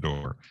available at the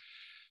door.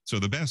 So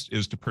the best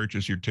is to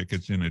purchase your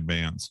tickets in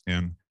advance,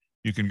 and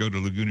you can go to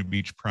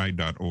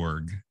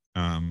lagunabeachpride.org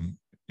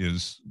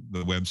is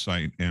the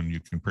website, and you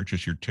can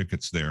purchase your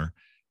tickets there.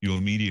 You'll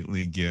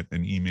immediately get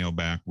an email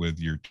back with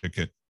your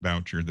ticket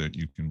voucher that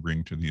you can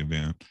bring to the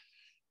event.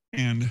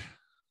 And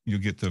you'll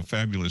get the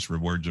fabulous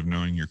rewards of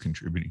knowing you're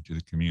contributing to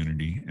the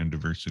community and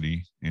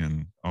diversity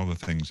and all the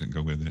things that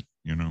go with it.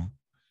 You know,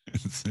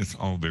 it's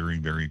all very,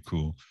 very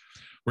cool.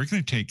 We're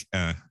going to take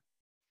a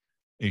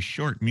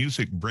short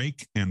music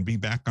break and be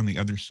back on the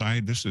other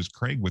side. This is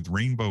Craig with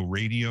Rainbow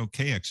Radio,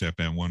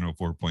 KXFM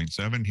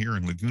 104.7 here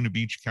in Laguna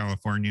Beach,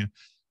 California,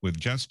 with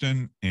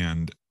Justin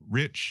and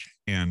Rich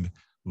and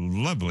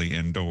lovely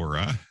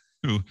Endora,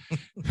 who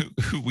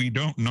we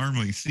don't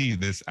normally see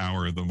this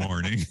hour of the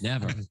morning.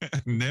 Never.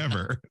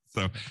 Never.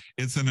 So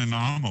it's an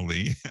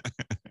anomaly.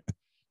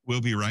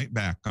 We'll be right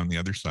back on the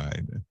other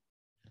side.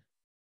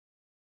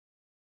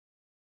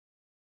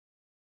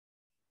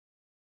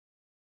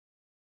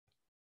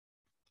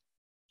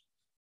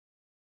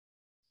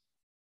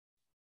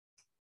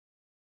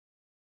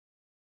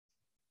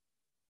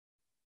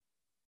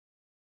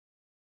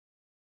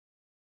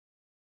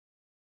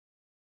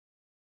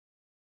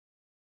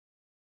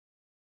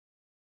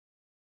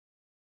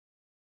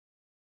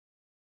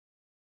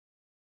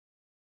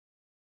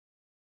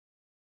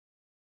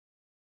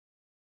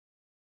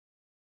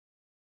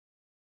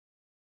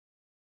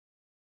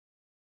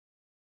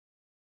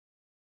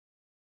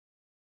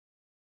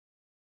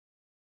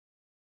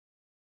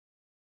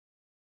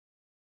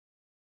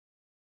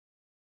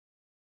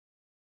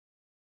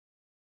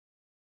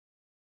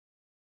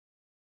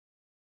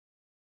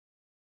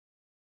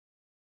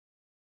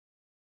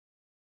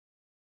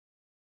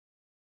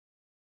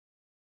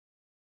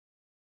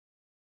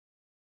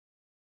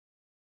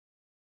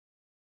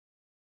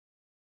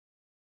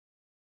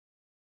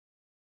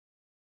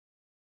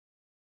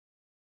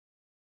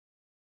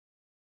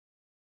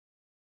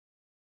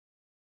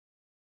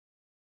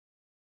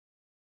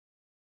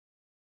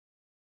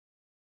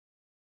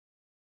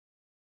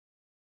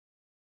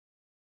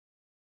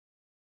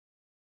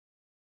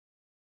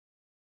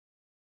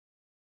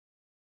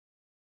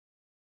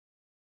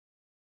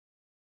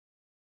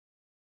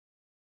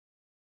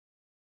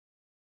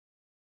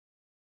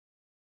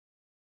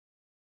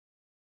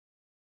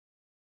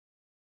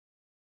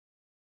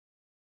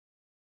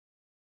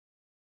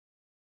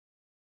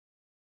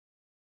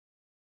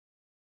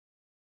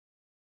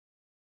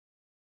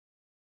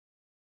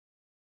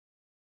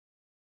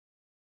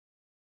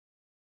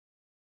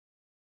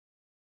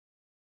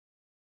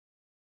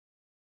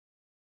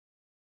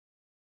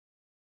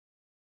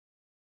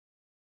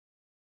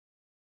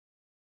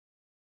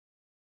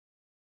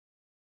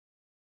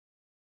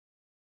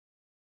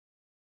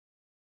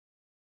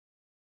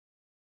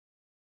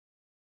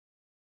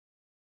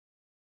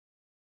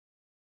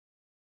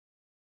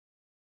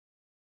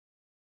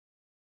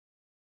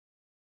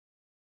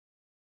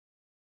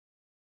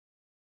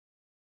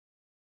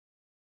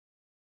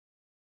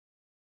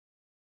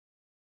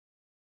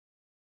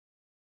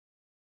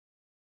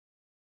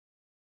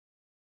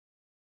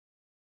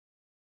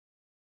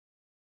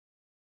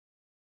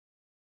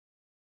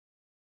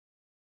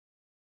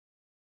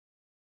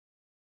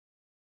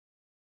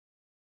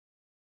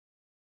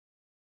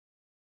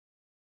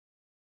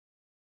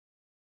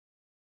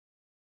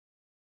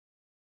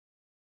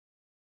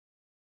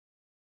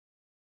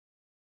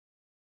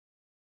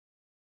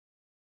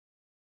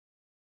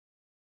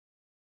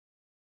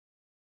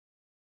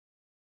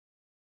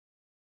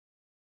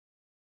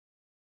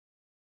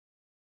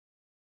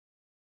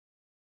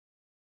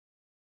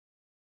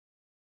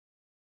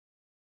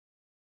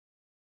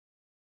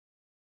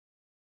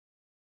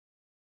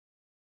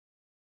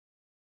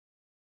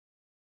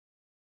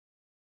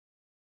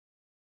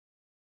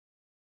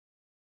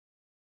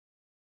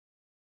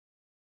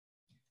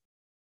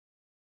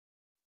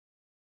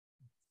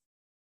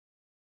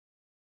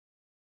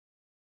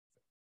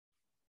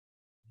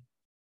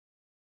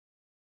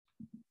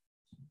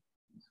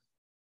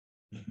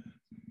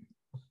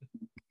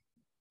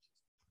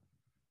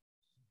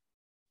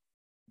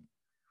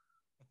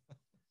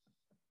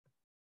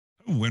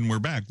 when we're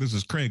back. This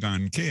is Craig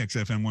on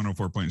KXFM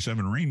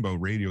 104.7 Rainbow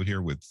Radio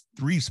here with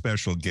 3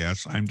 special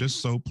guests. I'm just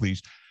so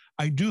pleased.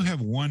 I do have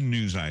one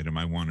news item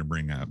I want to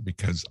bring up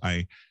because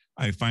I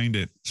find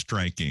it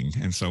striking,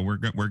 and so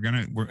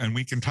and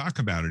we can talk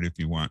about it if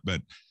you want.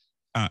 But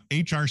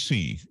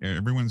HRC,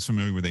 everyone's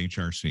familiar with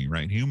HRC,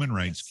 right? Human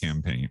Rights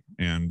Campaign,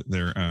 and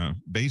they're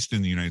based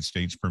in the United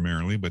States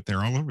primarily, but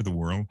they're all over the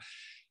world,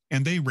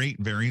 and they rate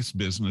various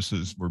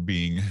businesses for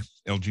being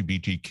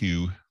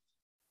LGBTQ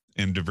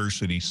and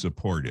diversity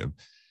supportive.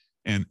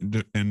 And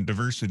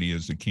diversity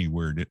is the key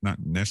word. It's not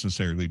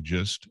necessarily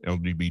just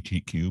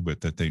LGBTQ,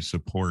 but that they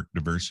support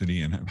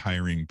diversity and have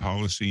hiring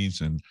policies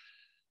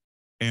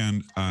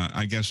and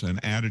I guess an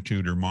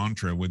attitude or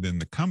mantra within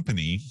the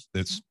company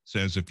that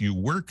says if you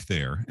work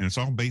there, and it's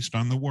all based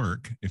on the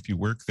work, if you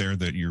work there,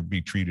 that you'll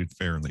be treated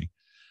fairly.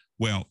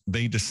 Well,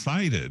 they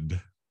decided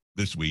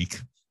this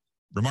week,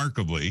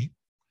 remarkably,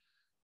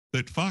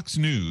 that Fox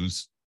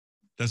News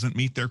doesn't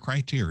meet their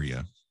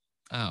criteria.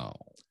 Oh.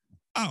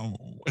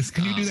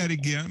 Can you do that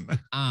again?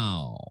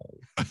 Oh.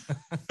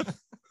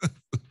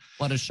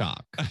 What a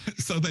shock.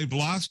 So they've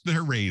lost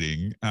their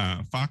rating.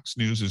 Fox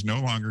News is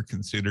no longer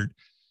considered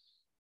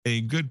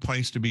a good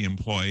place to be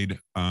employed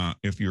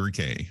if you're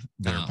gay.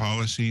 Their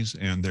policies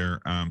and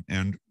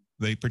and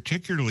they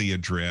particularly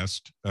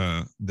addressed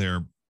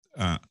their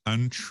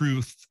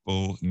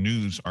untruthful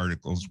news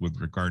articles with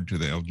regard to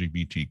the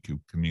LGBTQ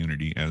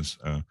community as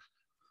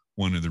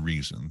one of the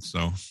reasons.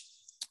 So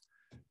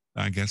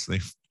I guess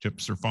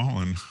chips are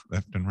falling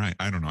left and right.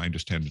 I don't know. I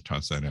just had to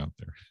toss that out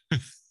there.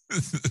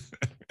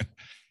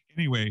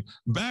 Anyway,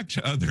 back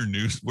to other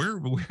news.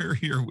 We're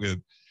here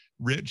with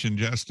Rich and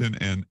Justin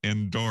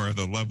and Dora,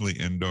 the lovely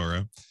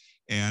Endora,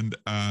 and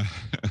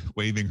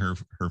waving her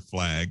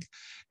flag.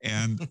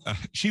 And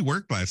she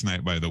worked last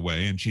night, by the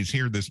way, and she's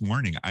here this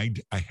morning. I'm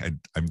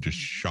just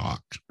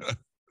shocked.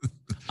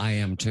 I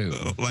am too.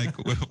 Like,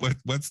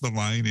 what's the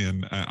line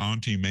in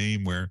Auntie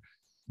Mame where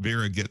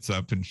Vera gets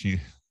up and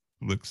she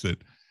looks at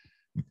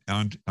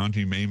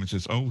Auntie Mame and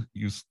says, "Oh,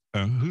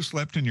 who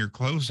slept in your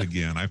clothes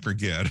again?" I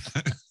forget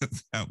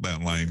how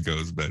that line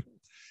goes, but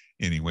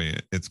anyway,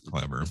 it's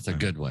clever. It's a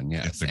good one.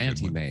 Yes,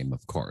 Auntie Mame,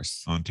 of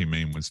course. Auntie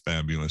Mame was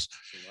fabulous.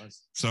 She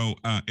was. So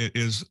it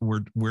is.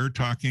 We're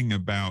talking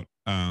about.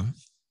 I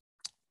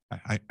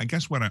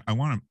guess what I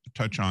want to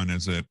touch on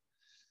is that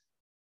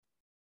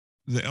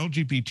the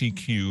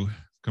LGBTQ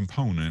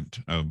component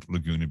of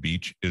Laguna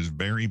Beach is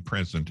very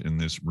present in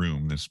this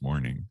room this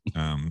morning.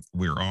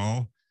 We're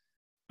all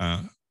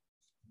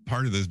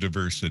part of this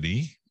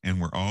diversity, and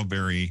we're all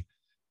very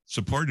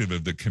supportive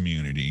of the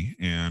community,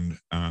 and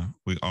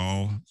we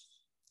all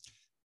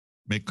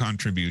make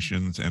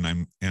contributions.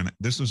 And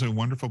this is a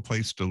wonderful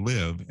place to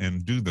live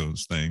and do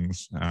those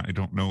things. I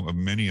don't know of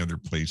many other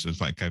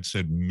places. Like I've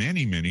said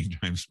many, many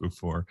times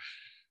before,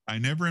 I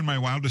never in my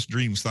wildest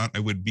dreams thought I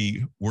would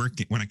be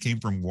working when I came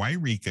from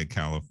Wairika,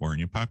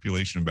 California,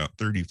 population about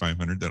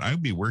 3,500, that I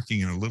would be working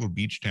in a little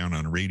beach town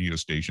on a radio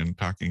station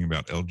talking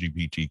about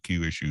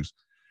LGBTQ issues,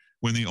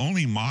 when the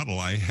only model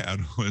I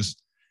had was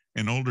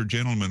an older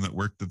gentleman that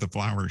worked at the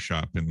flower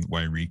shop in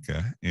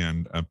Wairika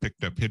and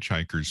picked up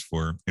hitchhikers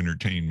for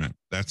entertainment.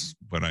 That's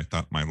what I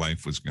thought my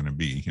life was going to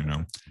be, you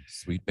know.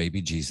 Sweet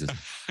baby Jesus.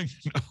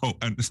 Oh,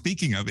 and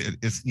speaking of it,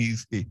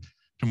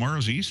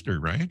 tomorrow's Easter,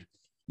 right?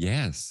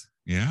 Yes.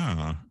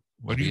 Yeah.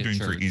 What are you doing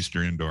for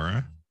Easter,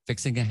 Endora?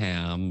 Fixing a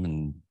ham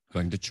and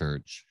going to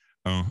church.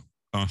 Oh,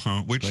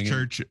 which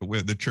church?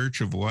 The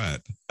church of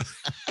what?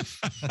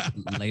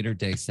 Later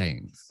Day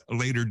Saints.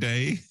 Later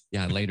day?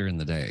 Yeah, later in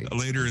the day.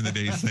 Later in the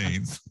day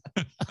Saints.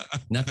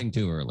 Nothing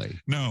too early.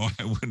 No,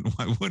 I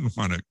wouldn't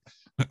want to.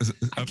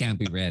 I can't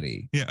be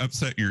ready. Yeah,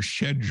 upset your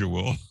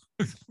schedule.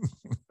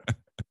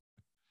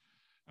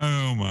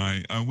 Oh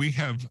my! We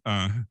have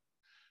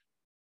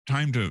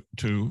time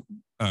to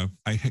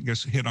I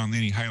guess hit on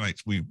any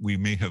highlights we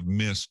may have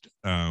missed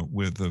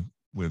with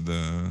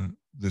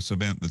this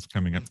event that's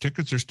coming up.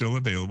 Tickets are still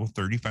available,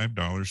 $35,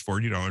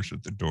 $40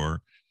 at the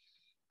door.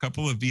 A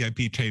couple of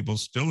VIP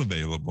tables still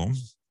available.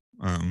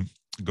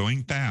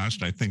 Going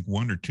fast. I think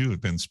 1 or 2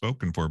 have been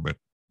spoken for, but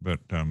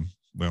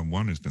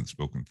one has been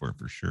spoken for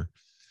sure.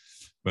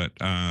 But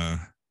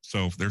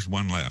so there's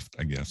one left,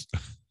 I guess,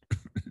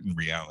 in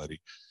reality.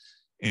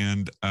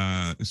 And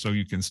so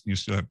you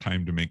still have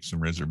time to make some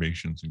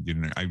reservations and get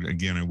in there.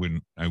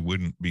 I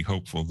wouldn't be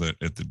hopeful that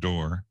at the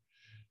door.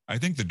 I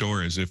think the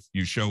door is if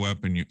you show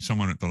up and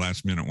someone at the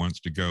last minute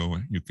wants to go,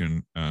 you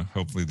can,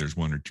 hopefully there's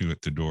 1 or 2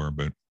 at the door,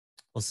 but.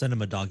 We'll send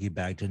them a doggy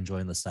bag to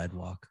enjoy on the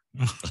sidewalk.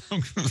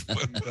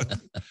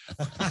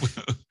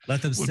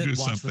 Let them sit and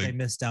watch what they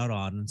missed out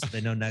on so they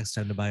know next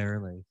time to buy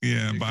early.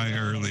 Yeah, buy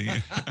early.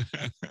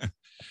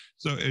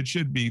 So it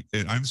should be,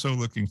 I'm so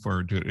looking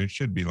forward to it. It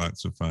should be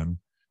lots of fun.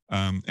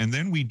 And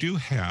then we do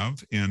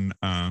have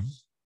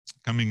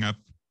coming up,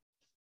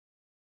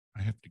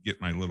 I have to get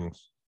my little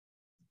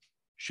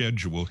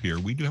schedule here.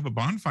 We do have a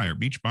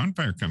beach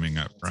bonfire coming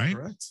up, right?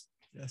 Correct.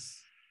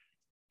 Yes.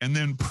 And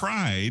then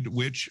Pride,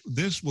 which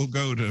this will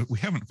go to, we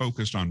haven't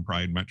focused on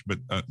Pride much, but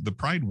the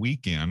Pride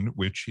weekend,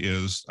 which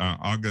is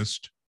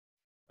August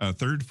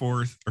 3rd,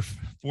 4th, or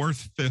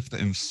 4th, 5th,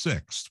 and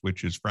 6th,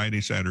 which is Friday,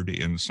 Saturday,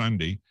 and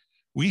Sunday.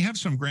 We have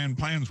some grand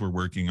plans we're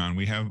working on.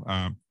 We have,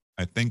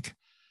 I think,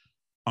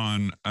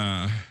 on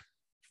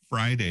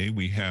Friday,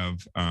 we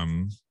have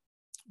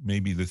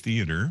maybe the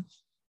theater.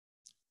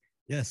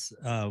 Yes,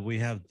 we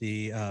have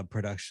the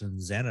production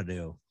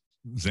Xanadu.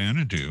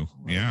 Xanadu,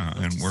 yeah,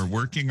 and we're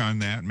working on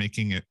that,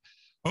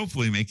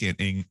 hopefully making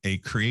it a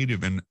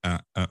creative and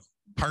a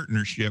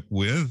partnership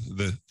with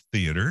the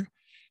theater,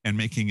 and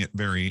making it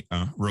very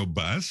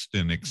robust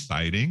and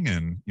exciting.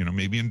 And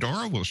maybe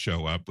Endora will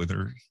show up with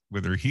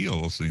her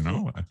heels.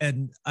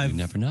 And I've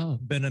never know.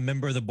 Been a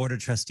member of the board of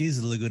trustees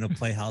of the Laguna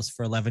Playhouse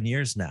for 11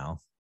 years now.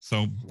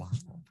 So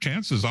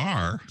chances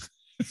are.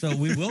 So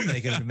we will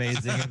make it an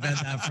amazing event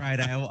that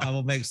Friday. I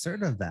will make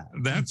certain of that.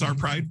 That's our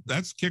Pride.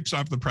 That kicks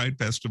off the Pride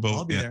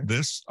Festival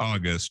this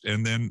August.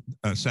 And then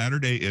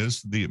Saturday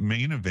is the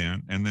main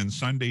event. And then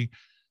Sunday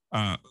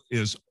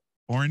is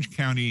Orange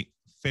County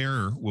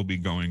Fair will be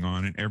going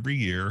on. And every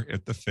year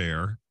at the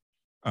fair,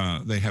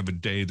 they have a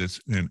day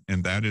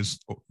and that is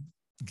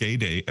Gay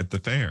Day at the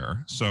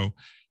fair. So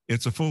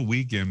it's a full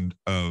weekend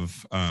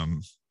of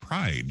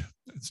Pride,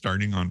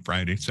 starting on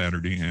Friday,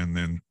 Saturday, and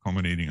then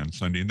culminating on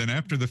Sunday. And then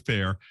after the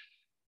fair,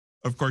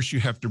 of course, you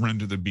have to run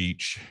to the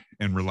beach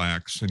and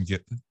relax and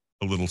get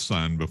a little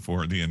sun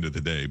before the end of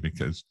the day,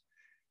 because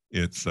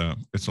it's a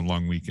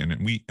long weekend.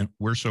 And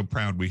we're so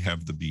proud we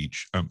have the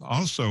beach.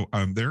 Also,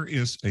 there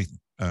is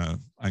I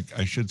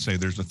should say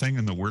there's a thing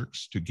in the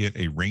works to get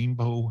a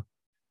rainbow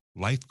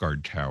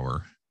lifeguard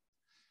tower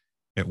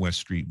at West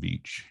Street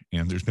Beach.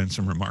 And there's been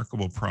some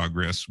remarkable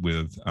progress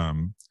with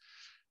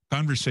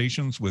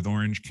conversations with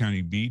Orange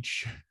County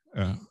Beach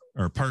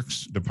or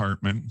Parks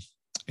Department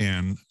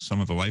and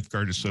some of the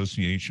lifeguard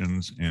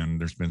associations.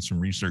 And there's been some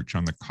research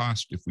on the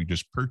cost if we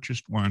just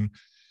purchased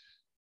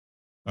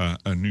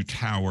a new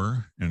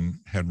tower and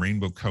had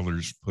rainbow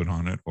colors put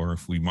on it, or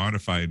if we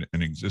modified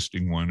an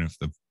existing one, if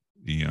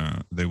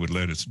they would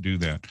let us do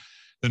that.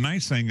 The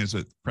nice thing is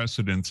that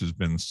precedence has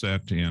been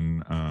set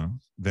in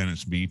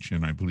Venice Beach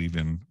and I believe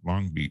in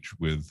Long Beach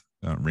with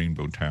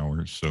rainbow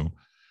towers. So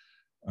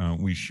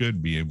we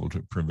should be able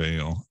to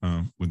prevail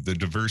with the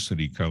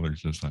diversity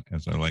colors, as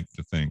I like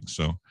to think.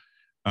 So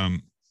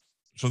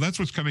that's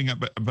what's coming up.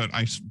 But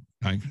I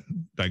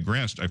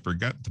digressed. I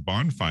forgot the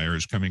bonfire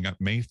is coming up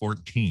May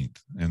 14th,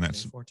 and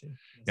that's May 14th.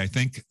 I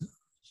think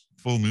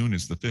full moon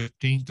is the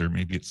 15th, or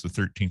maybe it's the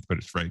 13th, but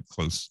it's right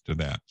close to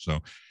that. So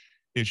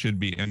it should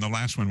be. And the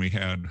last one we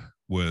had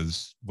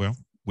was, well,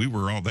 we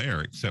were all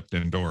there except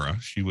Endora.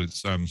 She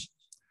was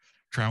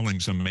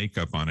troweling some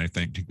makeup on, I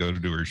think, to go to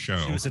do her show.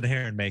 She was in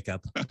hair and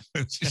makeup.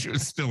 She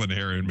was still in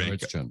hair and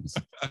makeup.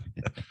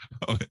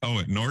 Oh,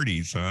 at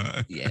Nordy's,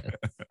 huh? Yeah.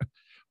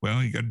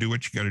 Well, you got to do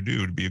what you got to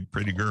do to be a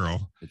pretty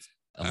girl. It's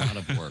a lot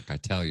of work, I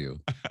tell you.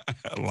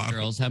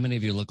 Girls, how many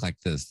of you look like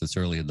this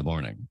early in the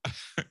morning?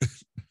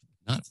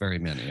 Not very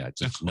many, I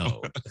just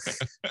know.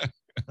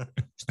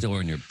 Still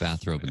wearing your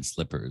bathrobe and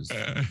slippers.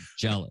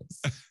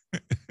 Jealous.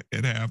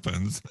 It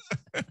happens.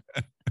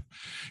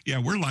 Yeah,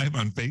 we're live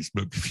on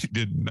Facebook if you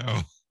didn't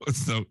know.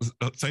 So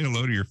say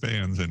hello to your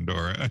fans,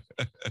 Endora.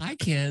 Hi,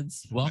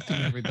 kids.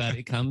 Welcome,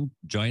 everybody. Come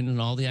join in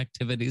all the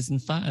activities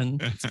and fun.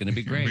 It's going to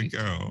be great. Here we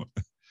go.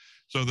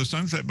 So the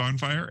Sunset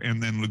Bonfire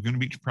and then Laguna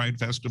Beach Pride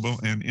Festival.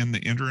 And in the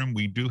interim,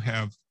 we do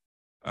have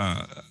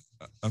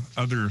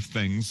other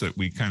things that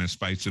we kind of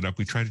spice it up.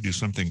 We try to do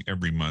something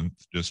every month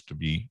just to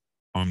be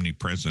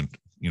omnipresent.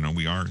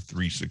 We are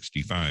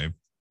 365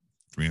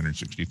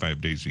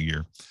 days a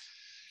year.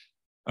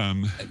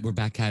 We're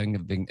back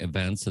having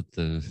events at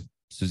the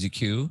Suzy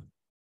Q.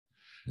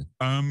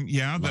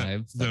 Yeah,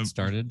 that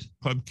started.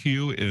 Club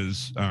Q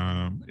is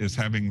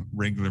having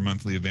regular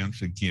monthly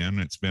events again.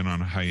 It's been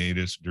on a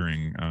hiatus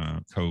during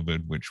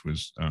COVID, which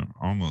was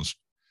almost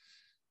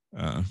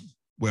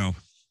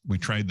we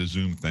tried the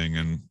Zoom thing,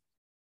 and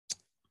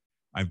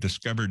I've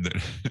discovered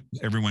that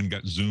everyone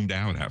got zoomed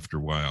out after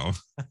a while.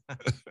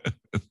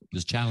 It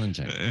was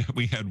challenging.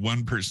 We had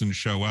one person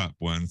show up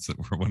once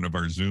for one of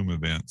our Zoom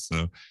events,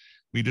 so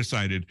we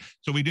decided.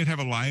 So we did have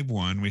a live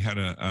one. We had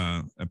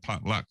a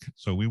potluck,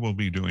 so we will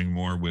be doing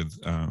more with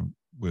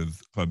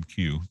Club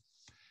Q,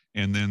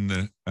 and then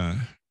the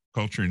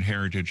Culture and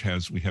Heritage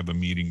we have a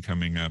meeting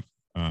coming up,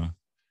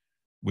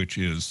 which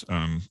is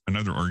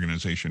another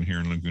organization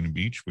here in Laguna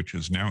Beach, which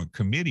is now a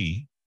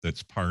committee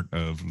that's part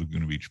of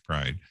Laguna Beach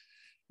Pride.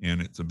 And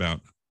it's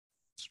about,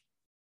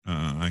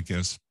 I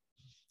guess,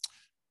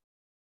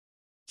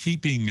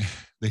 keeping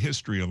the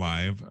history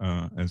alive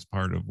as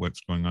part of what's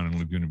going on in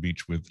Laguna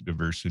Beach with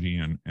diversity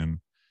and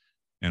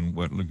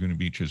what Laguna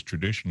Beach has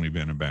traditionally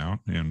been about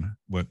and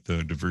what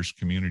the diverse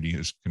community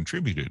has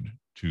contributed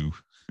to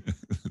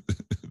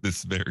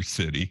this their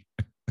city.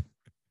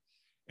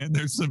 And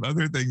there's some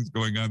other things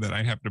going on that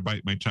I have to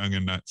bite my tongue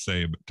and not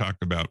say, but talk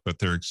about. But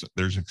there's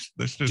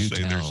let's just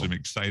say there's some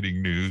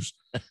exciting news.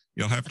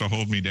 You'll have to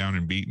hold me down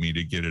and beat me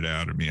to get it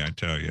out of me. I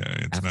tell you,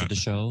 it's After not the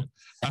show.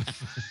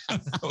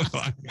 well,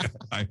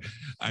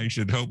 I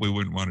should hope we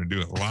wouldn't want to do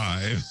it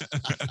live.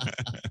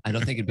 I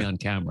don't think it'd be on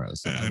camera.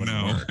 So I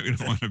know we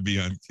don't want to be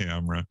on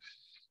camera.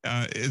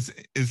 Is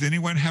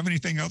anyone have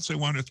anything else they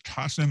want to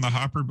toss in the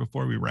hopper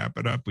before we wrap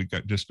it up? We've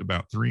got just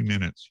about 3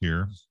 minutes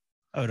here.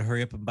 I would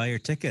hurry up and buy your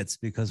tickets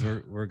because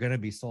we're going to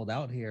be sold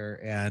out here,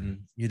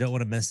 and you don't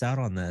want to miss out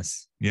on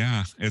this.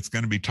 Yeah, it's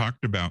going to be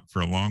talked about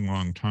for a long,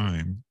 long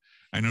time.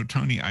 I know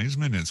Tony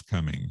Eisman is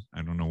coming.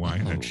 I don't know why.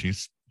 Oh. She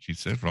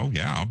said, "Oh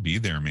yeah, I'll be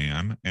there,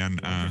 man."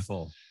 And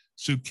Wonderful.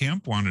 Sue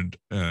Kemp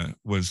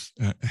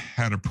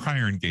had a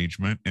prior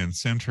engagement and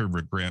sent her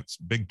regrets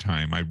big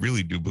time. I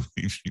really do believe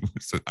she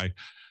was.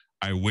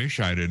 I wish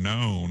I'd have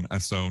known.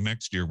 So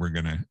next year we're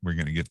gonna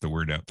get the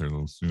word out there a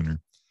little sooner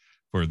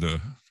for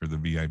the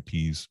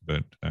VIPs.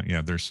 But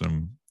yeah, there's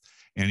some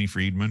Annie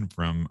Friedman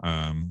from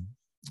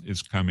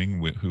is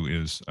coming who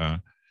is.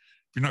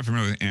 If you're not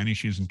familiar with Annie,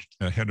 she's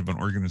head of an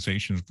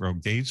organization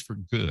called Gays for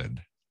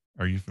Good.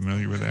 Are you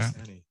familiar with that?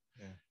 Annie.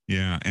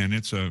 Yeah, and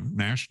it's a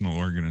national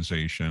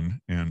organization,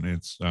 and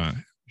it's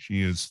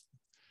she is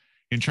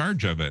in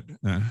charge of it,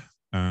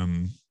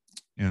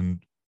 and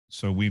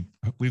so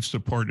we've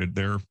supported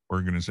their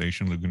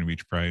organization, Laguna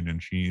Beach Pride,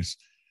 and she's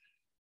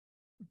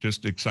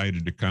just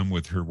excited to come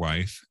with her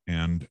wife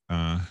and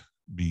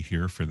be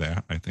here for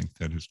that. I think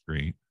that is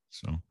great.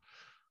 So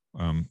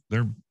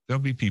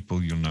there'll be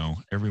people you'll know.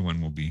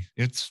 Everyone will be.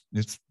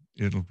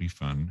 It'll be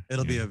fun.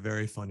 It'll be a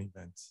very fun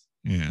event.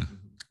 Yeah.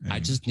 I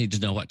just need to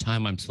know what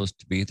time I'm supposed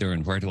to be there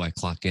and where do I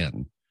clock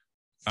in?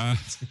 I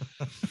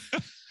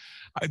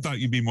thought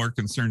you'd be more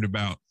concerned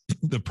about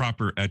the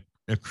proper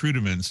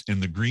accoutrements in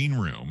the green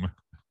room.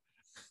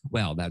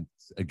 Well,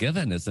 that's a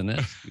given, isn't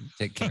it? You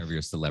take care of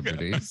your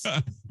celebrities.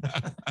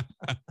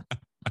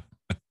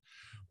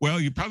 Well,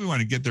 you probably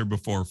want to get there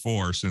before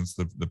 4 since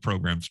the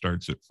program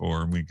starts at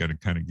 4, and we got to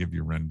kind of give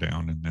you a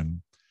rundown, and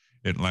then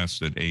it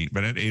lasts at 8.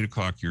 But at 8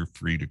 o'clock, you're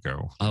free to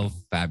go. Oh,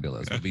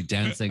 fabulous. We'll be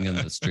dancing in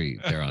the street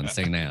there on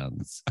St.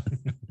 Anne's.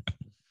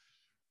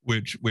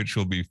 which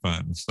will be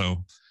fun.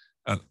 So,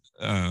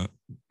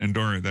 and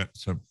Dora,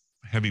 that's a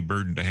heavy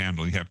burden to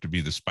handle. You have to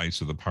be the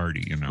spice of the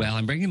party, you know. Well,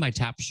 I'm bringing my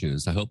tap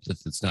shoes. I hope that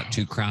it's not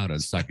too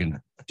crowded so I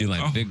can do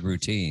my big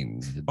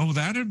routine. Oh,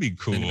 that'd be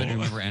cool. Anybody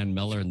remember Ann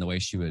Miller and the way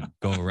she would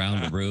go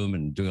around the room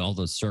and do all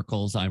those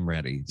circles? I'm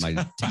ready.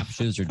 My tap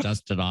shoes are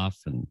dusted off.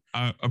 And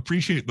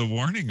appreciate the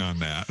warning on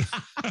that.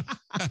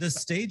 The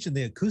stage and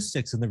the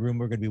acoustics in the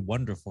room are going to be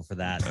wonderful for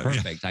that.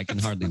 Perfect. I can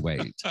hardly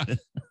wait.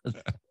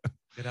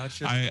 Get out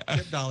your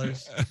tip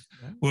dollars.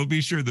 We'll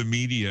be sure the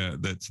media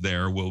that's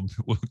there will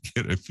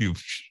get a few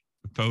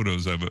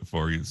photos of it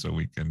for you so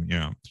we can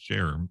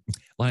share them.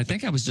 Well, I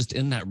think I was just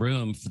in that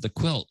room for the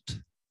quilt.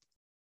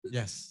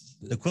 Yes.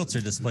 The quilts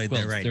are displayed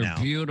there right They're now.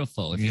 They're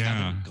beautiful. If you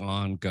haven't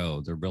gone,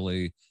 go. They're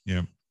really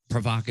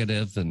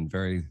provocative and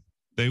very.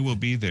 They will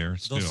be there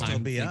still. They'll still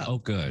be up. Oh,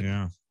 good.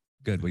 Yeah.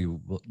 Good.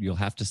 Well, you'll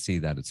have to see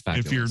that. It's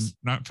fabulous. If you're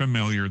not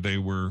familiar, they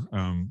were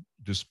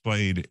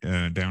displayed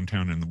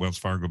downtown in the Wells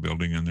Fargo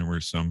building, and there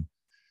were some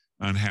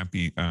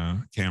unhappy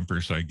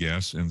campers, I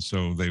guess, and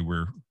so they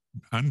were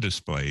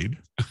undisplayed.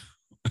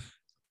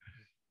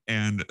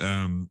 And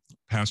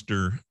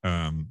Pastor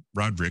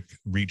Roderick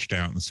reached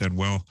out and said,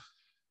 well,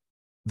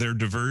 they're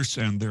diverse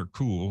and they're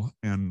cool,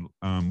 and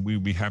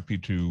we'd be happy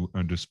to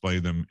display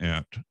them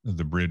at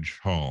the Bridge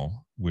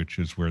Hall, which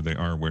is where they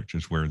are, which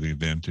is where the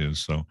event is.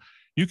 So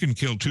you can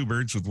kill 2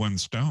 birds with 1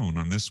 stone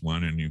on this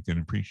one, and you can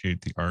appreciate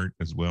the art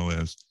as well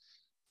as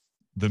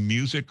the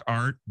music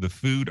art, the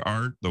food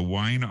art, the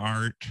wine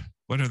art.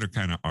 What other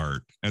kind of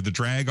art? The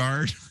drag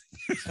art?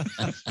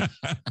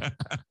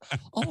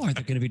 Oh, are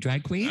there going to be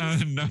drag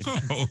queens? No.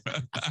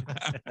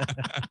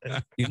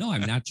 You know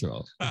I'm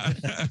natural.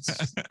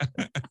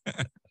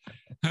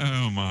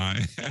 Oh,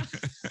 my.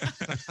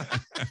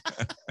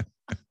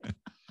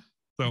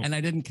 And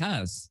I didn't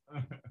cuss.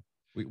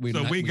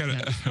 We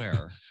gotta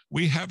swear.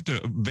 We have to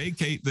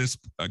vacate this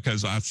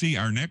because I see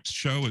our next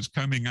show is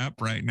coming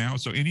up right now.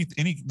 So any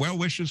well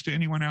wishes to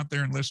anyone out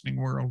there in listening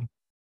world?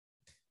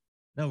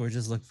 No, we're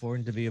just looking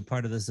forward to be a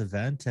part of this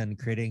event and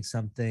creating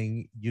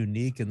something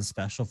unique and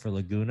special for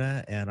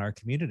Laguna and our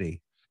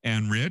community.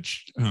 And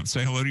Rich,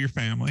 say hello to your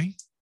family.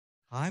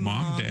 Hi,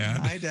 Mom, Dad.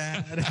 Hi,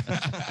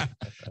 Dad.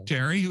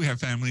 Terry, you have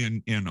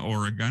family in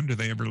Oregon. Do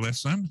they ever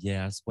listen?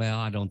 Yes. Well,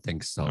 I don't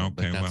think so,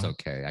 but that's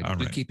okay. I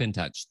do keep in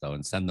touch, though,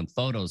 and send them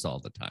photos all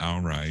the time.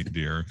 All right,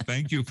 dear.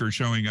 Thank you for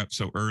showing up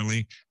so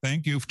early.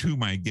 Thank you to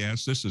my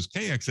guests. This is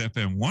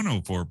KXFM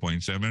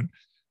 104.7,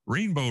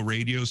 Rainbow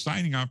Radio,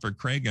 signing off for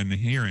Craig. And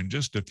here in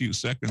just a few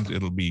seconds,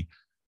 it'll be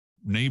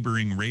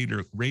neighboring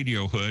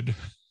Radio Hood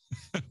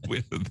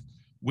with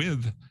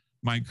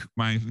my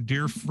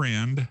dear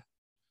friend,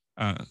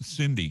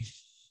 Cindy.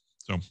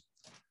 So,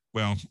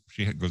 well,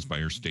 she goes by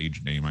her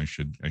stage name. I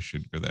should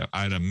go that.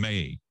 Ada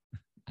May.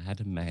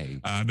 Ada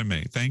May. Ada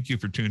May. Thank you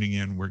for tuning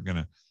in. We're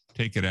gonna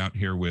take it out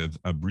here with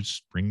a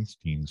Bruce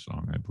Springsteen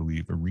song, I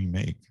believe, a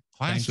remake.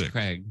 Classic. Thanks,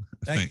 Craig.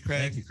 Thank you,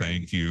 Craig.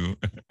 Thank you.